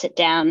press it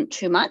down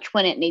too much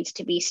when it needs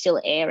to be still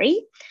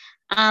airy.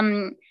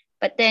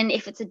 But then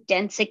if it's a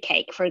denser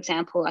cake, for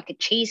example, like a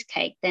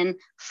cheesecake, then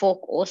fork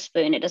or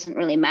spoon, it doesn't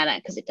really matter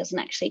because it doesn't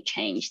actually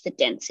change the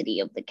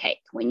density of the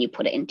cake when you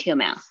put it into your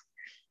mouth.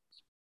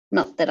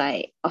 Not that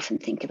I often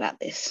think about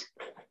this.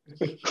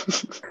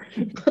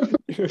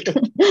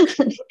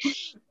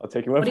 I'll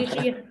take your word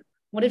for it.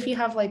 What if you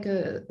have like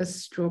a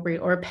strawberry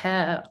or a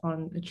pear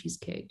on a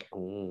cheesecake?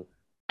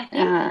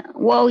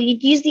 Well,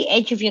 you'd use the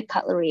edge of your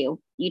cutlery or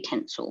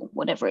utensil,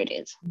 whatever it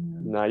is.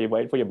 No, you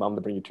wait for your mum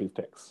to bring you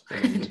toothpicks.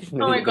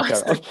 Oh my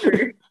gosh, that's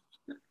true.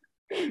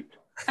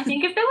 I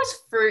think if there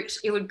was fruit,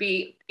 it would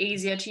be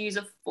easier to use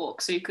a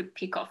fork so you could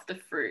pick off the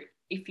fruit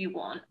if you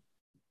want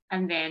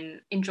and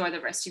then enjoy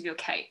the rest of your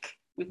cake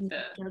with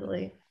the...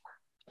 Totally.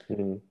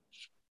 Mm-hmm.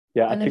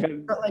 Yeah, and I think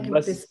I've got like a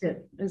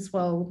biscuit as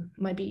well.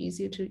 Might be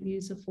easier to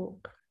use a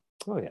fork.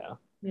 Oh, yeah.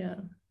 Yeah.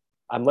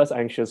 I'm less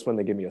anxious when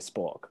they give me a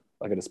spork,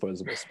 like a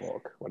disposable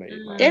spork when I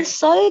eat mine. They're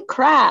so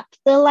crap.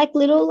 They're like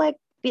little like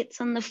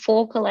bits on the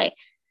fork are like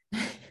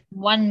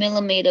 1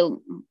 millimeter.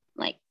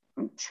 Like,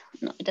 no,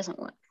 it doesn't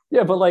work.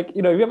 Yeah, but like,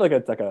 you know, if you have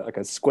like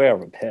a square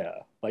of a pear,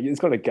 like it's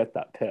gonna get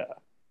that pear.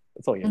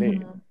 That's all you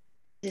need.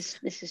 This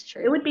is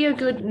true. It would be a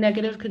good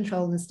negative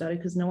control in the study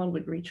because no one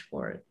would reach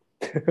for it.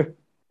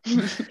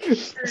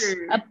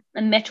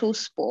 a metal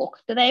spork.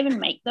 Do they even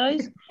make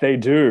those? They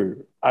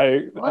do.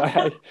 We'll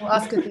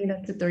ask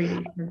Athena to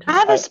 3D. I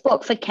have a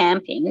spork for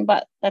camping,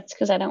 but that's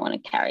because I don't want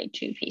to carry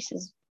 2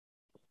 pieces.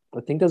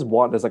 I think there's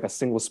like a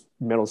single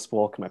metal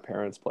spork in my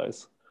parents'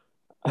 place.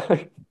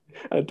 I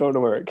don't know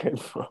where it came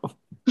from.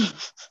 Do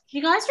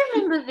you guys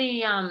remember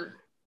the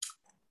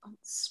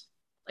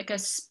like a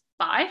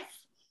spife,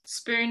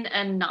 spoon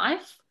and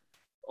knife?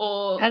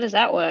 Or how does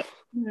that work?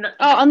 No,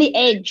 on the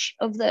edge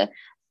of the,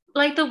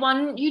 like the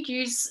one you'd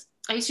use.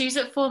 I used to use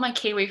it for my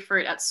kiwi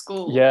fruit at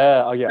school.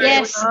 Yeah. Oh yeah.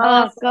 Yes.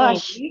 Oh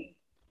gosh.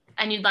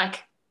 And you'd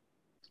like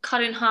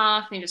cut in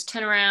half and you just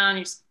turn around,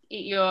 you just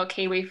eat your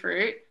kiwi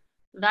fruit.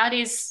 That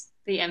is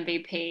the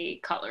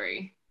MVP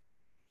cutlery.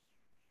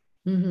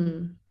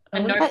 Mm-hmm.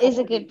 That is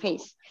a good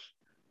piece.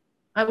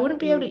 I wouldn't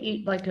be able to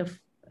eat like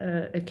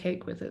a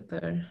cake with it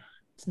though.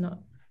 It's not.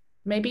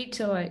 Maybe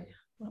to like,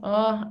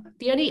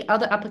 the only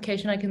other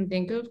application I can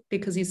think of,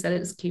 because he said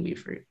it's kiwi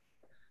fruit.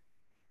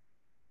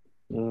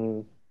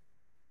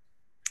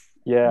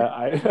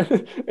 Yeah,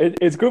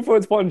 it's good for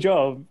its one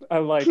job.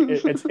 I'm like,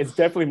 it's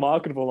definitely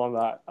marketable on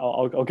that.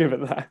 I'll give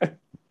it that.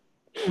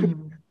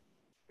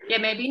 Yeah,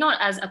 maybe not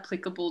as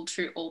applicable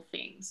to all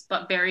things,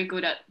 but very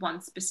good at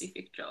one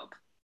specific job.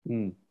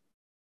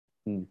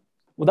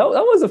 Well, that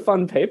was a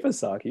fun paper,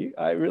 Saki.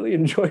 I really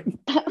enjoyed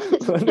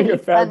learning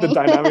about the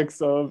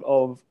dynamics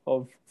of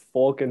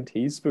fork and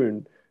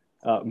teaspoon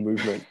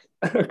movement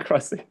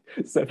across it.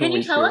 Can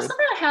you tell us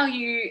about how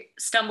you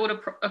stumbled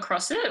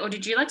across it, or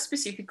did you like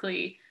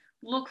specifically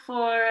look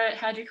for it?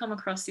 How did you come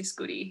across this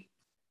goodie?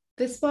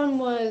 This one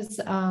was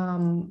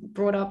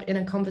brought up in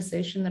a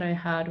conversation that I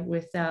had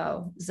with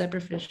our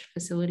zebrafish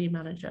facility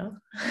manager.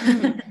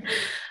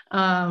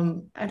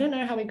 I don't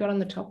know how we got on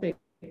the topic,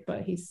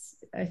 but he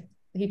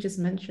just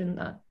mentioned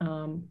that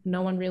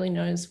no one really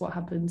knows what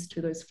happens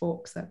to those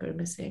forks that go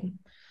missing.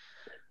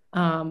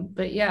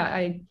 But yeah,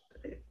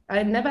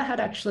 I never had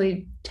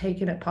actually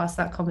taken it past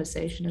that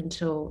conversation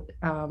until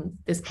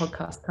this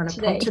podcast kind of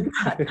prompted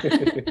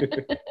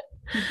that.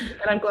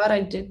 And I'm glad I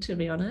did, to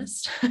be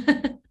honest.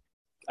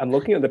 I'm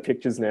looking at the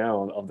pictures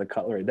now of the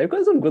cutlery. They've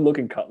got some good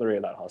looking cutlery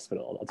at that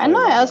hospital. I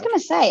know, I was going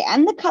to say,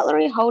 and the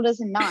cutlery holders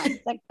are nice,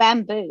 like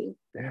bamboo.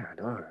 Yeah, I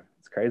know.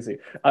 It's crazy.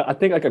 I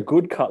think like a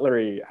good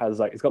cutlery has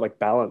like, it's got like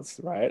balance,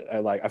 right?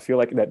 And like, I feel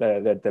like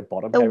that the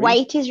bottom. The heavy.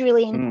 Weight is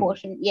really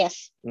important.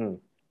 Yes.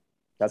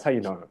 That's how you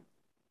know.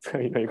 That's how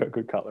you know you got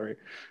good cutlery.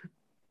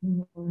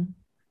 You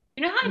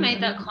know how I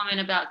made that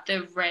comment about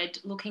the red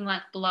looking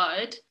like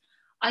blood?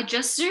 I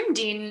just zoomed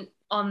in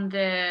on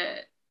the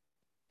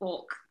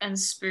fork and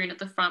spoon at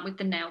the front with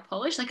the nail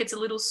polish. Like it's a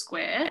little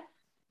square.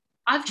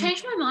 I've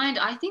changed my mind.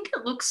 I think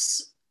it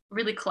looks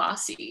really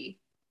classy.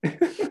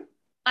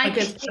 Like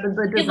it's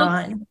the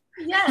design.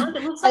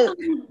 It looks like a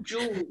little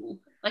jewel.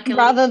 Like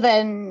rather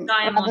than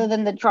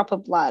the drop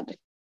of blood.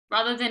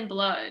 Rather than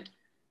blood.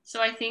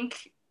 So I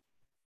think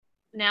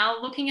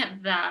now looking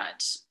at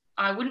that,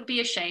 I wouldn't be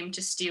ashamed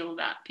to steal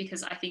that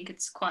because I think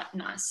it's quite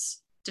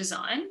nice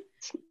design.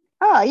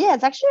 Oh yeah,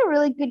 it's actually a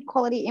really good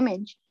quality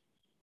image.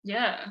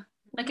 Yeah,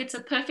 like it's a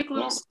perfect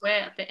little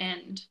square at the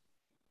end.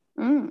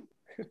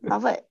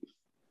 Love it.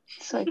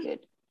 So good.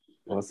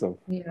 Awesome.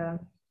 Yeah.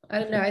 I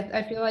don't know.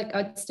 I feel like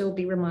I'd still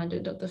be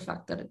reminded of the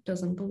fact that it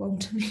doesn't belong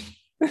to me.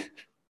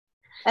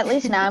 At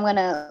least now I'm going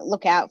to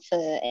look out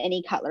for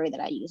any cutlery that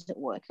I use at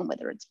work and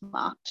whether it's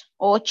marked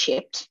or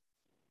chipped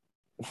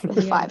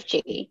with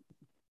 5G.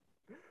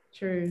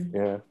 True.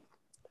 Yeah.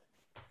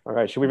 All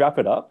right. Should we wrap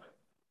it up?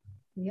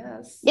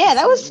 Yes. Yeah,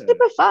 that was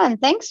super fun.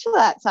 Thanks for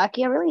that,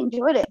 Saki. I really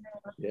enjoyed it.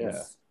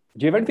 Yeah.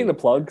 Do you have anything to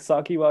plug,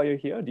 Saki, while you're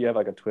here? Do you have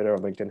like a Twitter or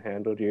LinkedIn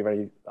handle? Do you have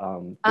any?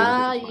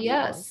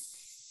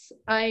 Yes,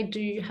 I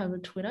do have a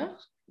Twitter,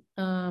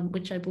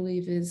 which I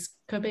believe is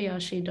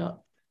Kobayashi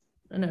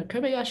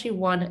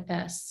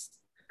 1S.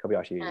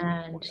 Kobayashi.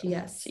 And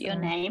yes. So your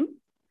name?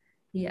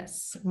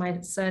 Yes, my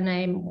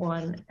surname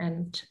 1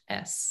 and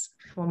S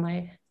for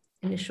my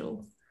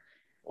initial.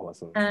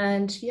 Awesome.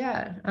 And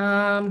yeah,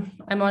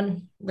 I'm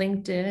on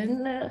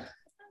LinkedIn,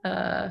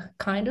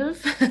 kind of.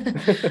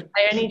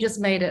 I only just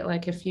made it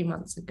like a few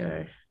months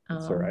ago.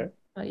 That's all right.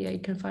 But yeah, you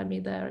can find me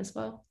there as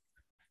well.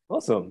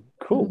 Awesome.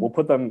 Cool. We'll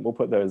put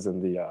those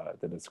in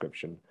the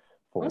description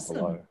for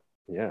below.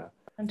 Yeah.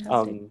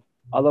 Fantastic.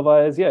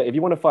 Otherwise, yeah, if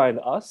you want to find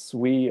us,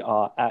 we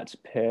are at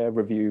Pear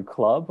Review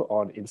Club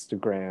on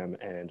Instagram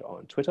and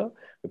on Twitter.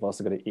 We've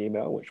also got an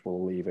email, which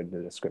we'll leave in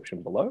the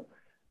description below.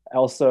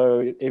 Also,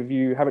 if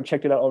you haven't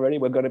checked it out already,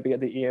 we're going to be at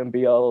the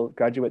EMBL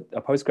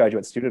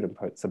postgraduate student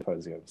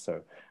symposium.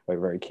 So we're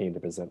very keen to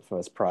present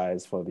first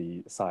prize for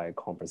the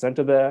SciComm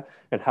presenter there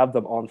and have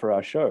them on for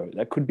our show.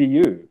 That could be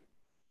you,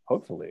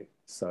 hopefully.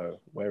 So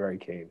we're very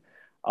keen.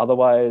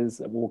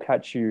 Otherwise, we'll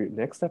catch you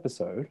next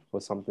episode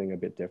for something a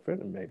bit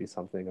different and maybe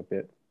something a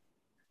bit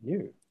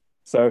new.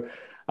 So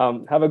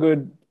have a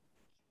good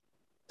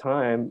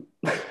time.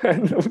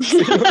 And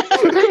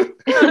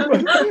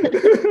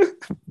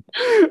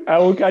I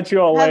will catch you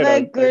all later.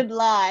 Have a good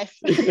life.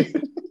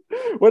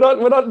 We're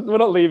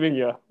not leaving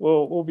you.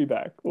 We'll be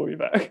back. We'll be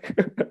back.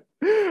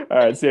 All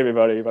right. See you,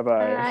 everybody.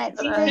 Bye-bye. All right.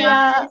 See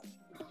ya.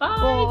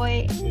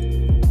 Bye.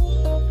 Bye.